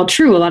 and they're all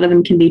true. A lot of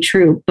them can be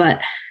true, but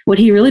what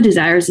he really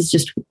desires is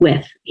just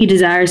he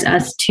desires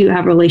us to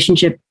have a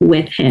relationship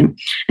with him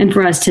and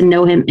for us to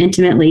know him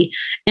intimately.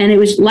 And it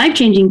was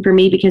life-changing for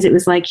me because it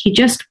was like, he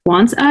just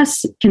wants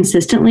us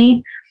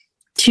consistently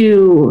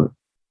to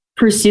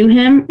pursue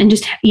him and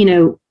just, you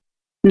know,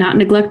 not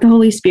neglect the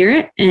Holy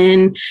Spirit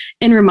and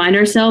remind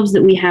ourselves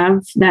that we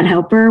have that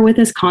helper with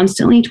us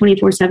constantly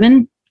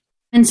 24/7.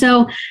 And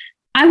so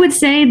I would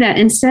say that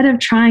instead of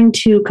trying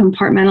to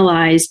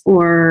compartmentalize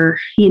or,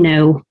 you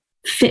know,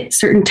 fit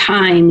certain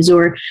times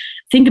or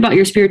think about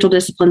your spiritual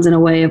disciplines in a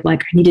way of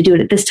like, I need to do it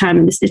at this time.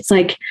 And it's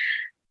like,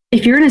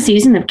 if you're in a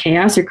season of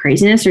chaos or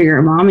craziness or you're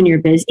a mom and you're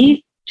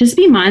busy, just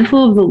be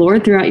mindful of the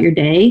Lord throughout your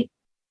day.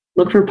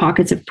 Look for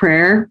pockets of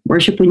prayer,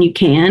 worship when you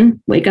can,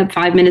 wake up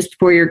 5 minutes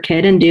before your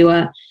kid and do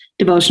a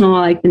devotional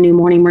like the New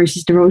Morning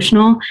Mercies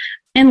devotional.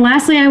 And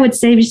lastly, I would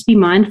say just be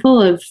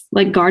mindful of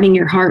like guarding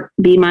your heart,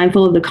 be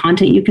mindful of the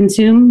content you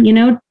consume, you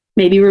know,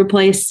 maybe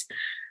replace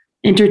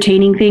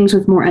entertaining things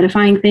with more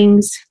edifying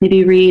things,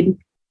 maybe read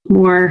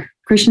more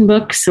Christian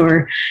books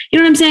or, you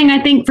know what I'm saying?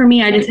 I think for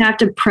me, I just have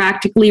to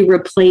practically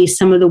replace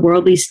some of the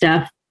worldly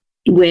stuff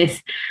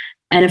with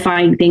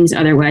edifying things.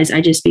 Otherwise,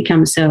 I just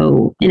become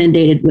so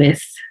inundated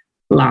with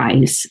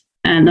lies,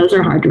 and those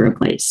are hard to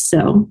replace.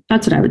 So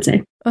that's what I would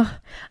say. Oh,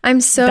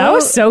 that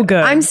was so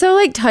good. I'm so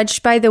like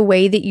touched by the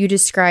way that you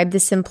described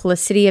the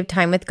simplicity of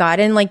time with God.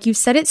 And like you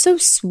said it so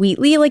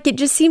sweetly, like it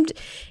just seemed,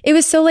 it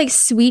was so like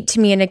sweet to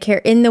me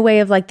in the way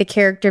of like the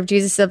character of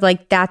Jesus of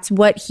like, that's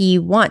what he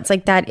wants.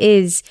 Like that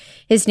is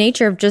his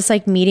nature of just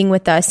like meeting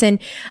with us.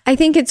 And I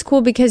think it's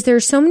cool because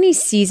there's so many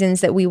seasons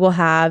that we will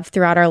have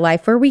throughout our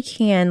life where we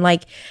can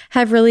like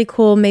have really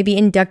cool, maybe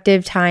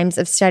inductive times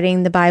of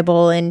studying the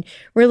Bible and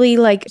really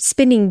like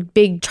spending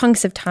big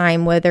chunks of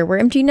time, whether we're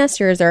empty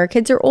nesters or our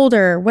kids are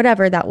older,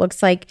 whatever that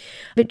looks like.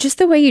 But just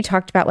the way you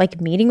talked about like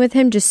meeting with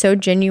him just so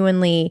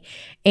genuinely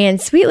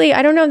and sweetly,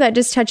 I don't know, that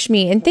just touched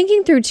me. And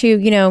thinking through too,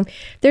 you know,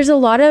 there's a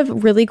lot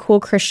of really cool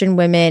Christian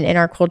women in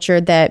our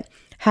culture that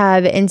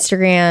have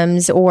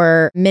Instagrams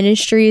or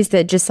ministries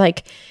that just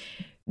like,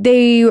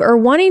 they are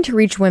wanting to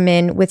reach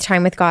women with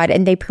time with God,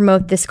 and they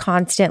promote this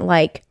constant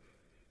like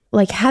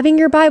having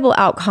your Bible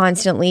out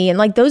constantly. And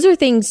like, those are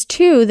things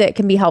too that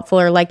can be helpful,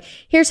 or like,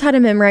 here's how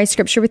to memorize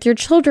scripture with your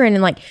children.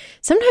 And like,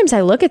 sometimes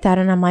I look at that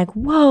and I'm like,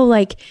 whoa,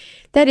 like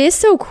that is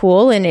so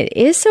cool. And it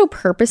is so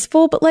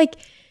purposeful, but like,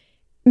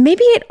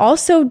 maybe it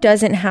also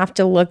doesn't have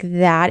to look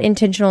that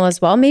intentional as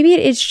well. Maybe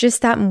it's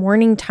just that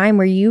morning time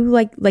where you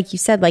like you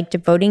said, like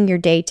devoting your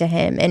day to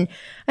him. And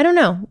I don't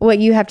know what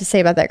you have to say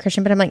about that,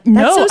 Christian, but I'm like,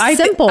 that's so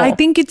simple. I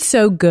think it's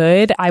so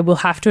good. I will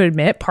have to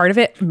admit, part of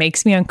it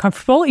makes me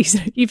uncomfortable,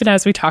 even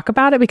as we talk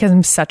about it, because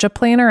I'm such a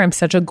planner. I'm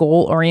such a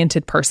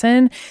goal-oriented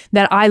person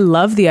that I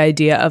love the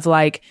idea of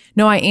like,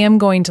 no, I am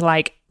going to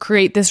like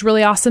create this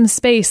really awesome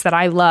space that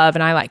I love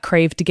and I like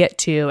crave to get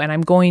to. And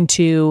I'm going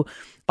to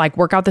like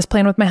work out this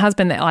plan with my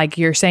husband that like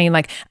you're saying,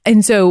 like,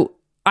 and so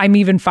I'm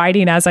even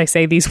fighting as I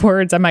say these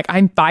words. I'm like,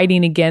 I'm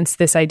fighting against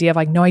this idea of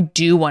like, no, I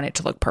do want it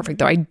to look perfect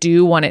though. I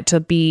do want it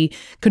to be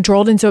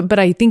controlled. And so, but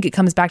I think it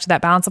comes back to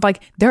that balance of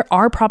like, there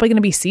are probably going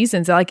to be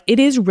seasons that like, it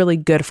is really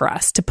good for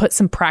us to put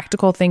some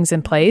practical things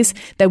in place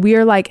that we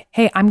are like,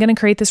 hey, I'm going to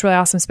create this really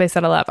awesome space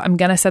that I love. I'm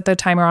going to set the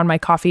timer on my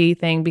coffee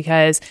thing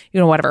because, you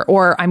know, whatever,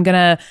 or I'm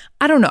going to,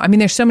 I don't know. I mean,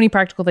 there's so many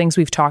practical things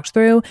we've talked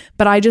through,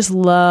 but I just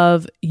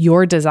love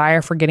your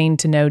desire for getting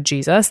to know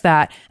Jesus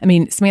that, I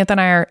mean, Samantha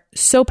and I are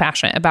so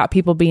passionate about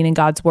people being in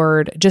God's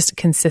word just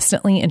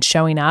consistently and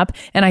showing up.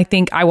 And I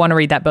think I want to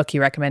read that book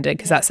you recommended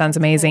because that sounds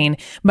amazing.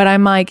 But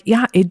I'm like,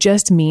 yeah, it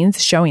just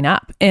means showing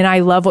up. And I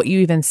love what you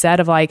even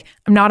said of like,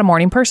 I'm not a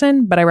morning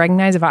person, but I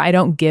recognize if I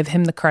don't give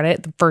him the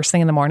credit the first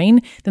thing in the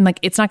morning, then like,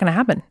 it's not going to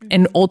happen.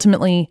 And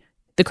ultimately,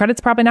 the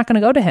credit's probably not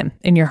going to go to him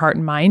in your heart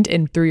and mind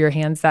and through your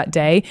hands that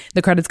day.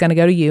 The credit's going to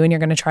go to you and you're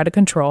going to try to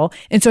control.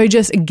 And so I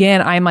just,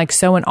 again, I'm like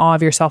so in awe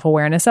of your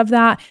self-awareness of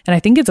that. And I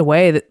think it's a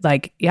way that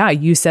like, yeah,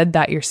 you said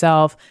that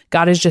yourself.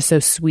 God is just so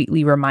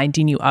sweetly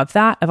reminding you of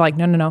that, of like,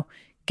 no,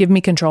 give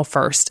me control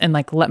first and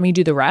like, let me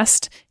do the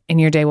rest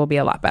and your day will be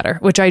a lot better,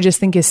 which I just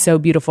think is so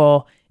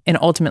beautiful. And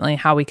ultimately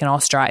how we can all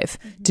strive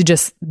to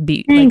just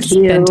be like,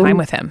 spend time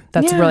with him.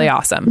 That's really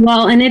awesome.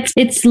 Well, and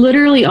it's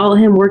literally all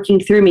him working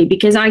through me,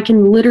 because I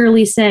can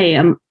literally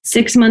say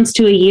 6 months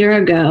to a year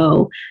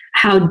ago,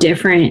 how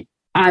different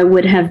I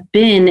would have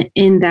been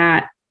in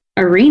that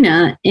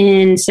arena.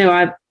 And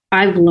so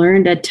I've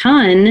learned a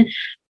ton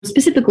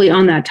specifically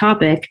on that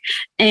topic.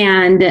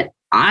 And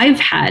I've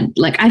had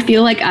I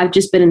feel like I've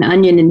just been an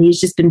onion and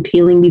he's just been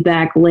peeling me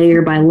back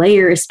layer by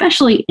layer,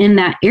 especially in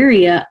that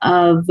area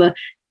of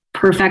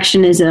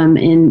perfectionism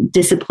and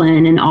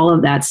discipline and all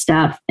of that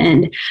stuff.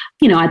 And,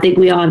 you know, I think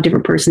we all have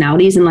different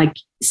personalities, and like,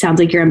 sounds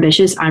like you're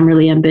ambitious. I'm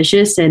really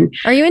ambitious. And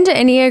are you into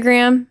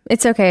Enneagram?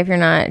 It's okay if you're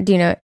not. Do you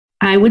know?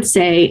 I would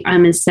say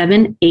I'm a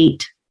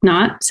 7-8,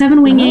 not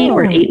 7 wing 8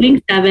 or 8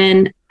 wing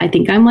 7. I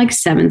think I'm like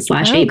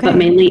 7/8, but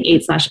mainly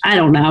 8/ I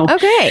don't know.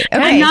 Okay.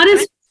 I'm not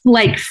as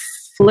like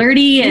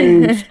flirty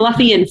and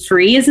fluffy and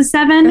free as a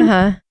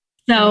 7.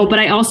 So, but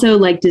I also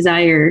like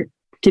desire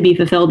to be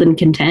fulfilled and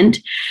content.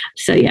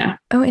 So yeah.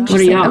 Oh,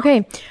 interesting.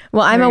 Okay.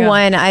 Well, I'm a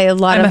 1. A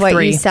lot of what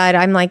 3. you said,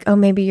 I'm like, oh,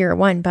 maybe you're a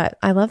 1, but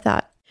I love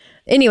that.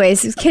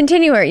 Anyways,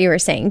 continue what you were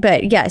saying.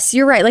 But yes,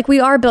 you're right. Like we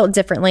are built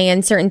differently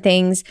and certain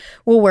things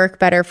will work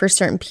better for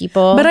certain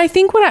people. But I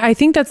think I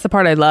think that's the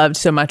part I loved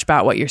so much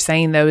about what you're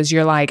saying though, is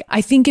you're like,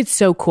 I think it's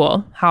so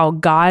cool how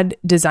God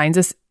designs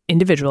us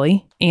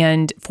individually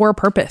and for a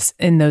purpose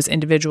in those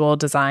individual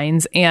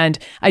designs. And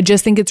I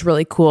just think it's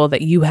really cool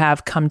that you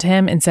have come to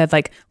him and said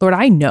like, Lord,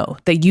 I know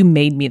that you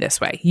made me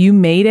this way. You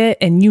made it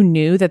and you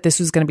knew that this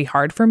was going to be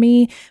hard for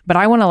me, but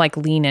I want to like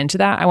lean into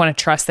that. I want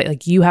to trust that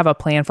like you have a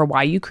plan for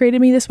why you created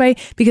me this way,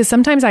 because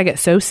sometimes I get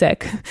so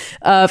sick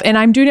of, and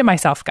I'm doing it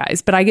myself,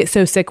 guys, but I get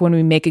so sick when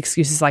we make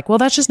excuses like, well,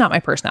 that's just not my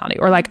personality,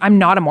 or like, I'm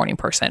not a morning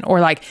person, or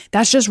like,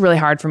 that's just really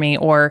hard for me.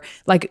 Or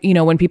like, you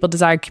know, when people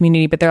desire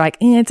community, but they're like,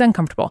 it's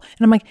uncomfortable.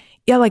 And I'm like,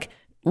 yeah, like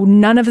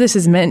none of this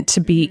is meant to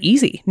be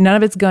easy. None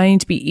of it's going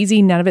to be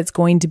easy. None of it's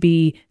going to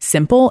be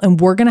simple. And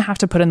we're going to have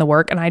to put in the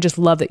work. And I just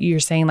love that you're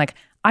saying like,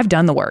 I've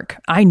done the work.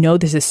 I know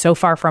this is so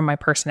far from my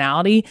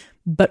personality,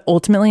 but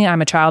ultimately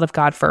I'm a child of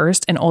God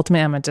first. And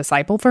ultimately I'm a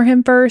disciple for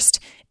him first.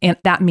 And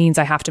that means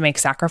I have to make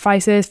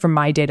sacrifices for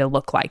my day to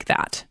look like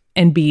that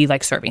and be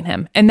like serving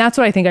him. And that's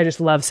what I think I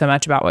just love so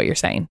much about what you're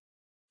saying.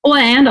 Well,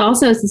 and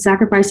also as the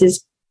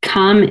sacrifices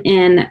come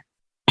in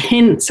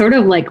sort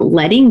of like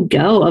letting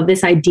go of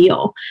this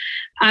ideal.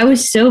 I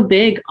was so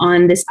big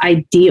on this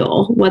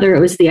ideal, whether it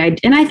was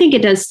and I think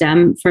it does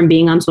stem from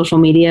being on social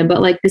media,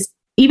 but like this,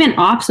 even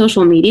off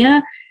social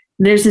media,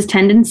 there's this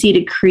tendency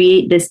to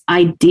create this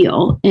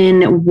ideal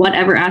in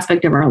whatever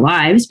aspect of our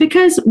lives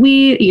because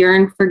we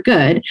yearn for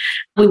good.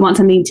 We want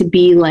something to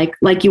be like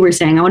you were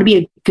saying, I want to be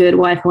a good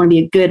wife. I want to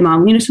be a good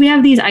mom. You know, so we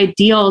have these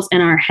ideals in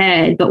our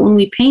head, but when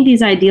we paint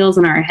these ideals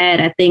in our head,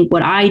 I think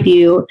what I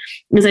do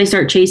is I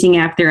start chasing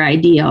after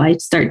ideal. I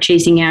start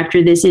chasing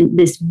after this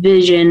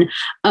vision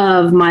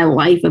of my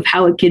life, of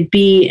how it could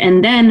be.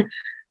 And then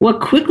what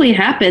quickly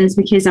happens,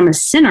 because I'm a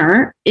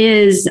sinner,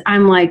 is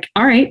I'm like,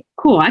 all right,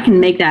 cool, I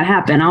can make that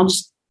happen. I'll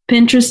just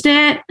Pinterest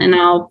it and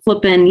I'll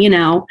flip and,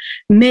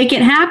 make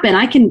it happen.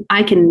 I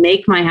can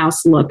make my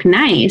house look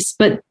nice.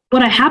 But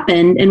what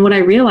happened and what I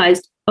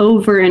realized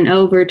over and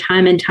over,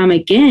 time and time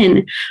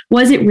again,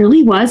 was it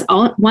really was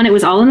all, one, it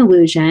was all an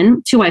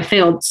illusion. 2, I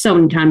failed so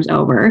many times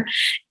over.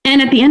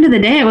 And at the end of the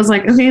day, I was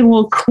like, okay,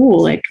 well,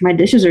 cool. Like my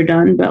dishes are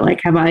done, but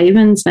like, have I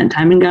even spent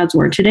time in God's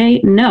word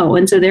today? No.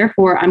 And so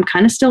therefore I'm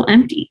kind of still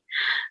empty.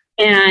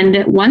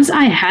 And once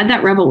I had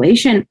that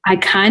revelation,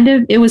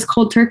 it was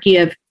cold turkey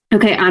of,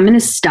 okay, I'm going to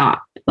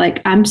stop.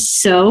 Like, I'm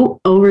so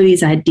over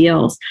these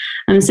ideals.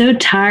 I'm so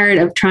tired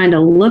of trying to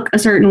look a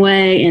certain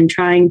way and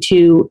trying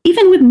to,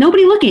 even with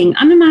nobody looking,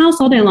 I'm in my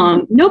house all day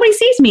long. Nobody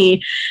sees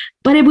me.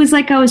 But it was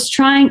like I was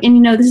trying.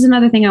 And, this is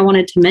another thing I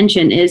wanted to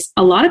mention is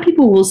a lot of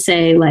people will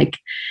say, like,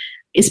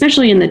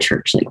 especially in the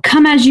church, like,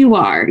 come as you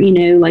are,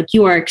 like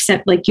you're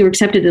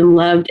accepted and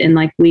loved. And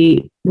like,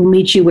 we will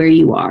meet you where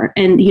you are.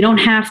 And you don't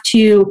have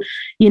to,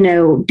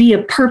 be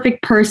a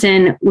perfect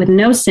person with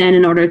no sin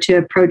in order to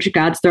approach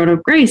God's throne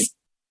of grace.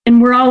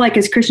 And we're all like,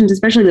 as Christians,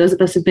 especially those of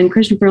us who've been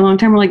Christian for a long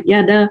time, we're like,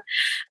 yeah, duh.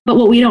 But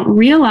what we don't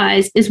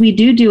realize is we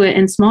do it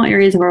in small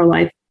areas of our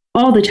life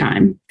all the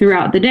time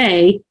throughout the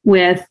day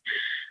with,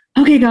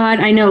 okay, God,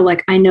 I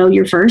know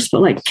you're first,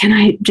 but like,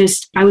 I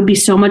would be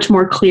so much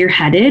more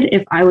clear-headed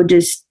if I would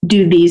just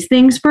do these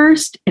things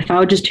first, if I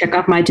would just check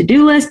off my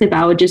to-do list, if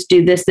I would just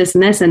do this, this,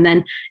 and this, and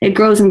then it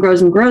grows and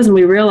grows and grows. And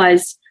we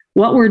realize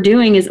what we're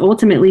doing is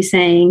ultimately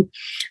saying,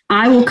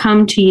 I will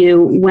come to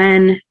you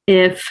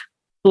if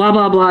blah,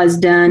 blah, blah is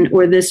done,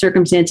 or this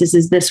circumstances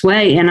is this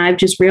way. And I've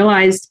just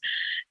realized,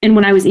 and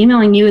when I was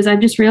emailing you, I've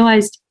just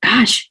realized,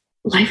 gosh,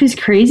 life is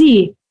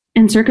crazy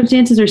and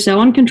circumstances are so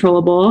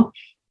uncontrollable.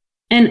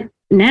 And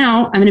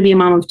now I'm going to be a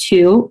mom of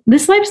 2.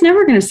 This life's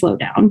never going to slow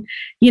down,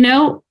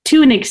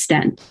 to an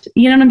extent.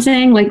 You know what I'm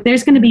saying? Like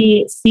there's going to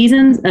be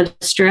seasons of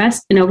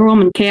stress and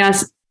overwhelm and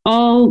chaos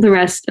all the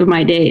rest of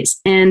my days.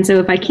 And so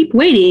if I keep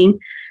waiting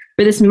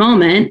for this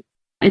moment,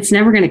 it's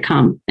never going to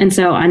come. And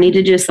so I need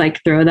to just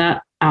like throw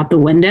that out the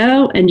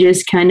window and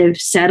just kind of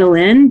settle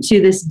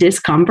into this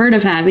discomfort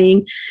of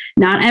having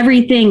not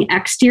everything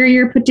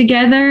exterior put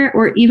together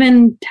or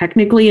even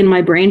technically in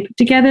my brain put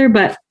together,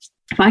 but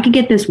if I could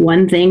get this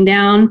one thing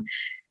down,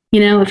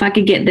 if I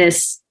could get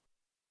this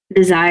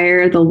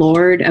desire the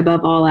Lord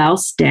above all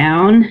else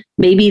down,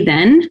 maybe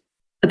then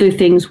other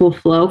things will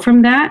flow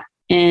from that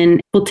and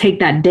we'll take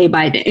that day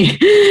by day,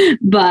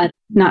 but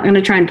not going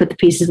to try and put the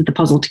pieces of the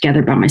puzzle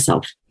together by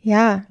myself.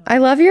 Yeah. I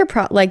love your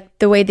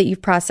the way that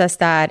you've processed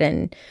that,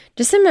 and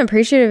just I'm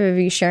appreciative of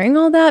you sharing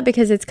all that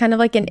because it's kind of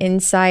like an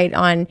insight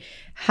on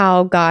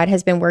how God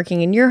has been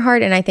working in your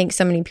heart. And I think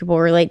so many people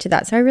relate to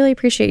that. So I really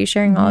appreciate you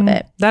sharing all of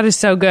it. That is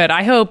so good.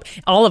 I hope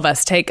all of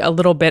us take a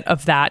little bit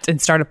of that and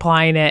start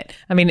applying it.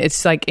 I mean,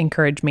 it's like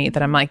encouraged me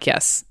that I'm like,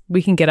 yes,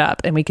 we can get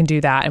up and we can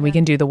do that and we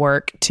can do the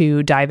work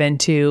to dive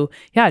into,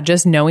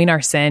 just knowing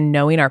our sin,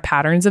 knowing our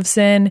patterns of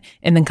sin,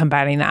 and then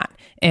combating that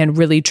and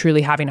really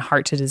truly having a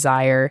heart to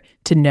desire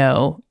to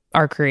know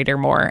our creator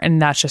more.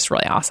 And that's just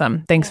really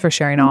awesome. Thanks for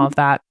sharing all of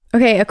that.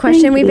 Okay, a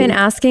question we've been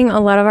asking a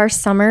lot of our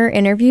summer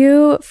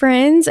interview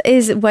friends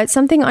is, what's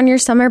something on your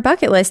summer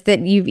bucket list that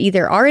you've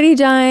either already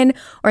done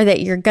or that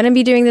you're going to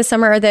be doing this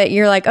summer, or that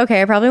you're like,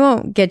 okay, I probably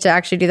won't get to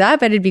actually do that,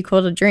 but it'd be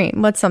cool to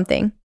dream. What's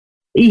something?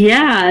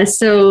 Yeah,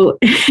 so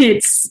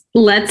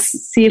let's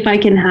see if I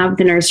can have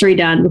the nursery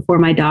done before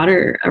my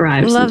daughter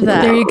arrives. Love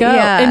that. There you go.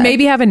 Yeah. And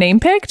maybe have a name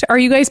picked. Are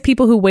you guys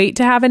people who wait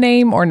to have a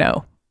name or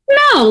no?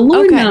 No,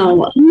 Lord,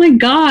 no. Oh my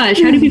gosh,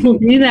 how do people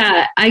do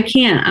that? I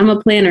can't. I'm a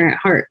planner at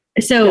heart.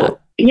 So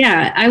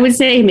yeah, I would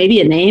say maybe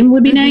a name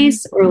would be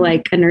nice, or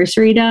like a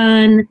nursery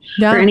done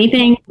or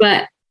anything.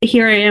 But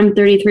here I am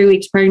 33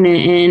 weeks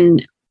pregnant.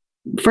 And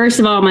first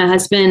of all, my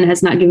husband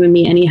has not given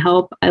me any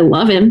help. I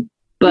love him,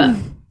 but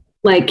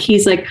like,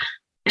 he's like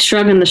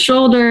shrugging the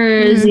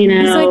shoulders, you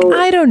know. He's like,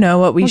 I don't know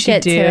what we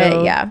should do.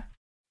 Yeah.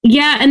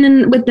 Yeah. And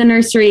then with the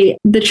nursery,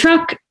 the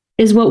truck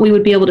is what we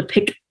would be able to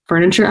pick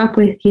furniture up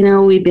with. You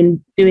know, we've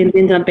been doing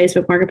things on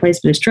Facebook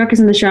Marketplace, but his truck is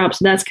in the shop.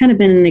 So that's kind of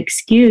been an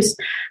excuse.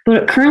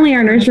 But currently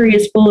our nursery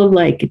is full of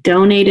like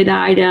donated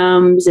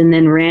items and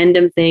then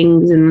random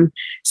things. And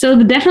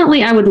so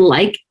definitely I would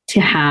like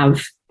to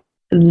have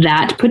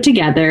that put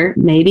together,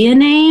 maybe a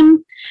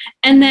name,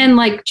 and then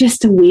like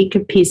just a week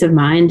of peace of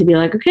mind to be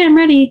like, okay, I'm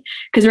ready.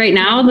 Because right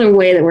now, the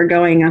way that we're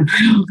going, I'm like,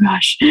 oh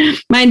gosh,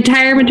 my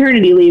entire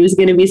maternity leave is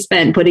going to be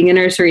spent putting a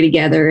nursery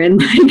together and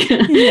like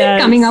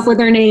coming up with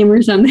her name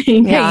or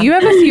something. Hey, you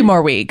have a few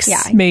more weeks.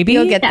 Yeah, maybe.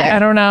 you'll get there. I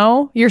don't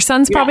know. Your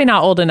son's probably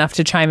not old enough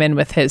to chime in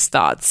with his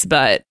thoughts,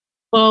 but.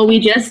 Well,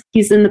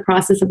 he's in the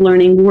process of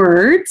learning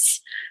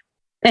words,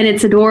 and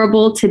it's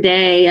adorable.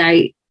 Today,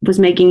 I was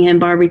making him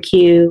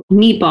barbecue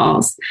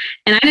meatballs,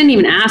 and I didn't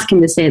even ask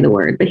him to say the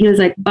word, but he was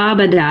like,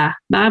 babada,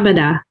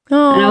 babada.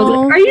 Aww. And I was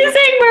like, are you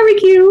saying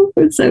barbecue?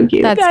 It's so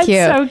cute. That's cute.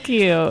 So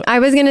cute. I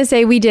was going to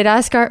say, we did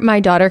ask my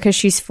daughter, because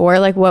she's 4,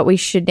 like what we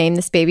should name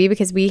this baby,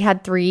 because we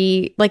had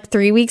 3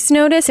 weeks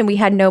notice and we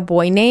had no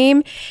boy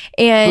name.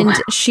 And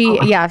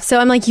so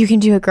I'm like, you can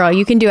do it, girl.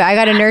 You can do it. I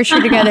got a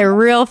nursery together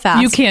real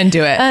fast. You can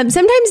do it.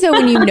 Sometimes though,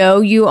 when you know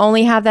you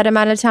only have that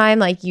amount of time,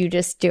 like you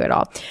just do it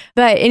all.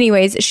 But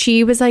anyways,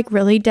 she was like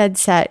really dead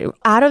set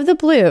out of the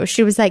blue.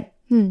 She was like,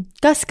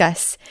 Gus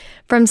Gus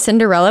from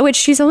Cinderella, which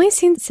she's only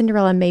seen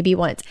Cinderella maybe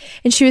once.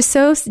 And she was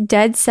so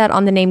dead set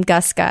on the name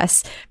Gus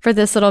Gus for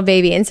this little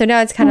baby. And so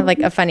now it's kind of like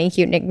a funny,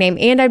 cute nickname.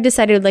 And I've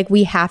decided like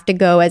we have to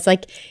go as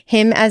like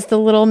him as the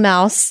little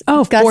mouse,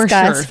 Gus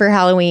Gus for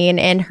Halloween,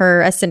 and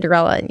her as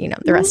Cinderella, and you know,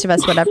 the rest of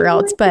us, whatever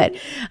else. But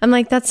I'm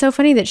like, that's so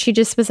funny that she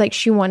just was like,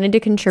 she wanted to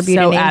contribute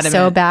a name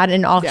so bad,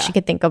 and all she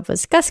could think of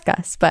was Gus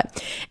Gus.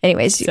 But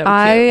anyways,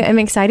 I am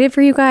excited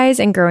for you guys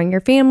and growing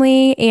your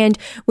family. And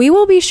we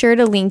will be sure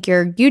to link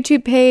your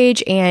YouTube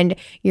page and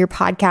your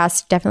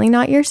podcast, definitely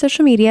not your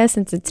social media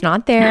since it's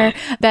not there,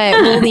 but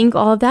we'll link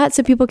all of that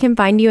so people can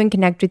find you and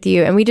connect with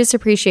you. And we just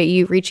appreciate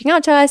you reaching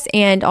out to us,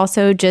 and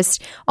also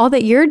just all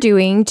that you're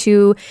doing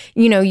to,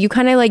 you know, you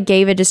kind of like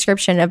gave a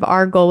description of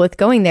our goal with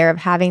going there, of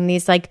having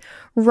these like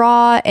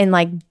raw and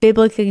like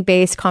biblically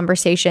based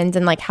conversations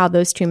and like how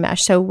those two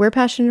mesh. So we're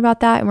passionate about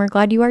that, and we're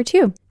glad you are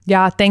too.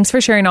 Yeah. Thanks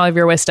for sharing all of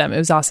your wisdom. It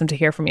was awesome to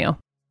hear from you.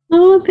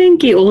 Oh,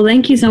 thank you. Well,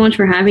 thank you so much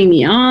for having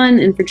me on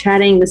and for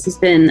chatting. This has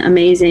been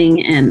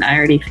amazing, and I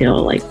already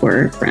feel like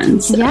we're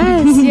friends. So.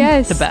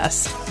 Yes. The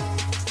best.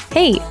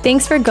 Hey,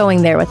 thanks for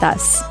going there with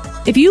us.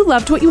 If you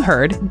loved what you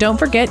heard, don't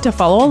forget to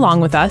follow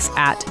along with us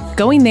at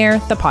Going There,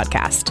 the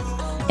podcast.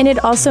 And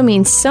it also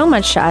means so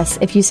much to us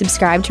if you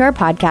subscribe to our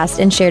podcast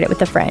and shared it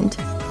with a friend.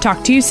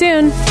 Talk to you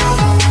soon.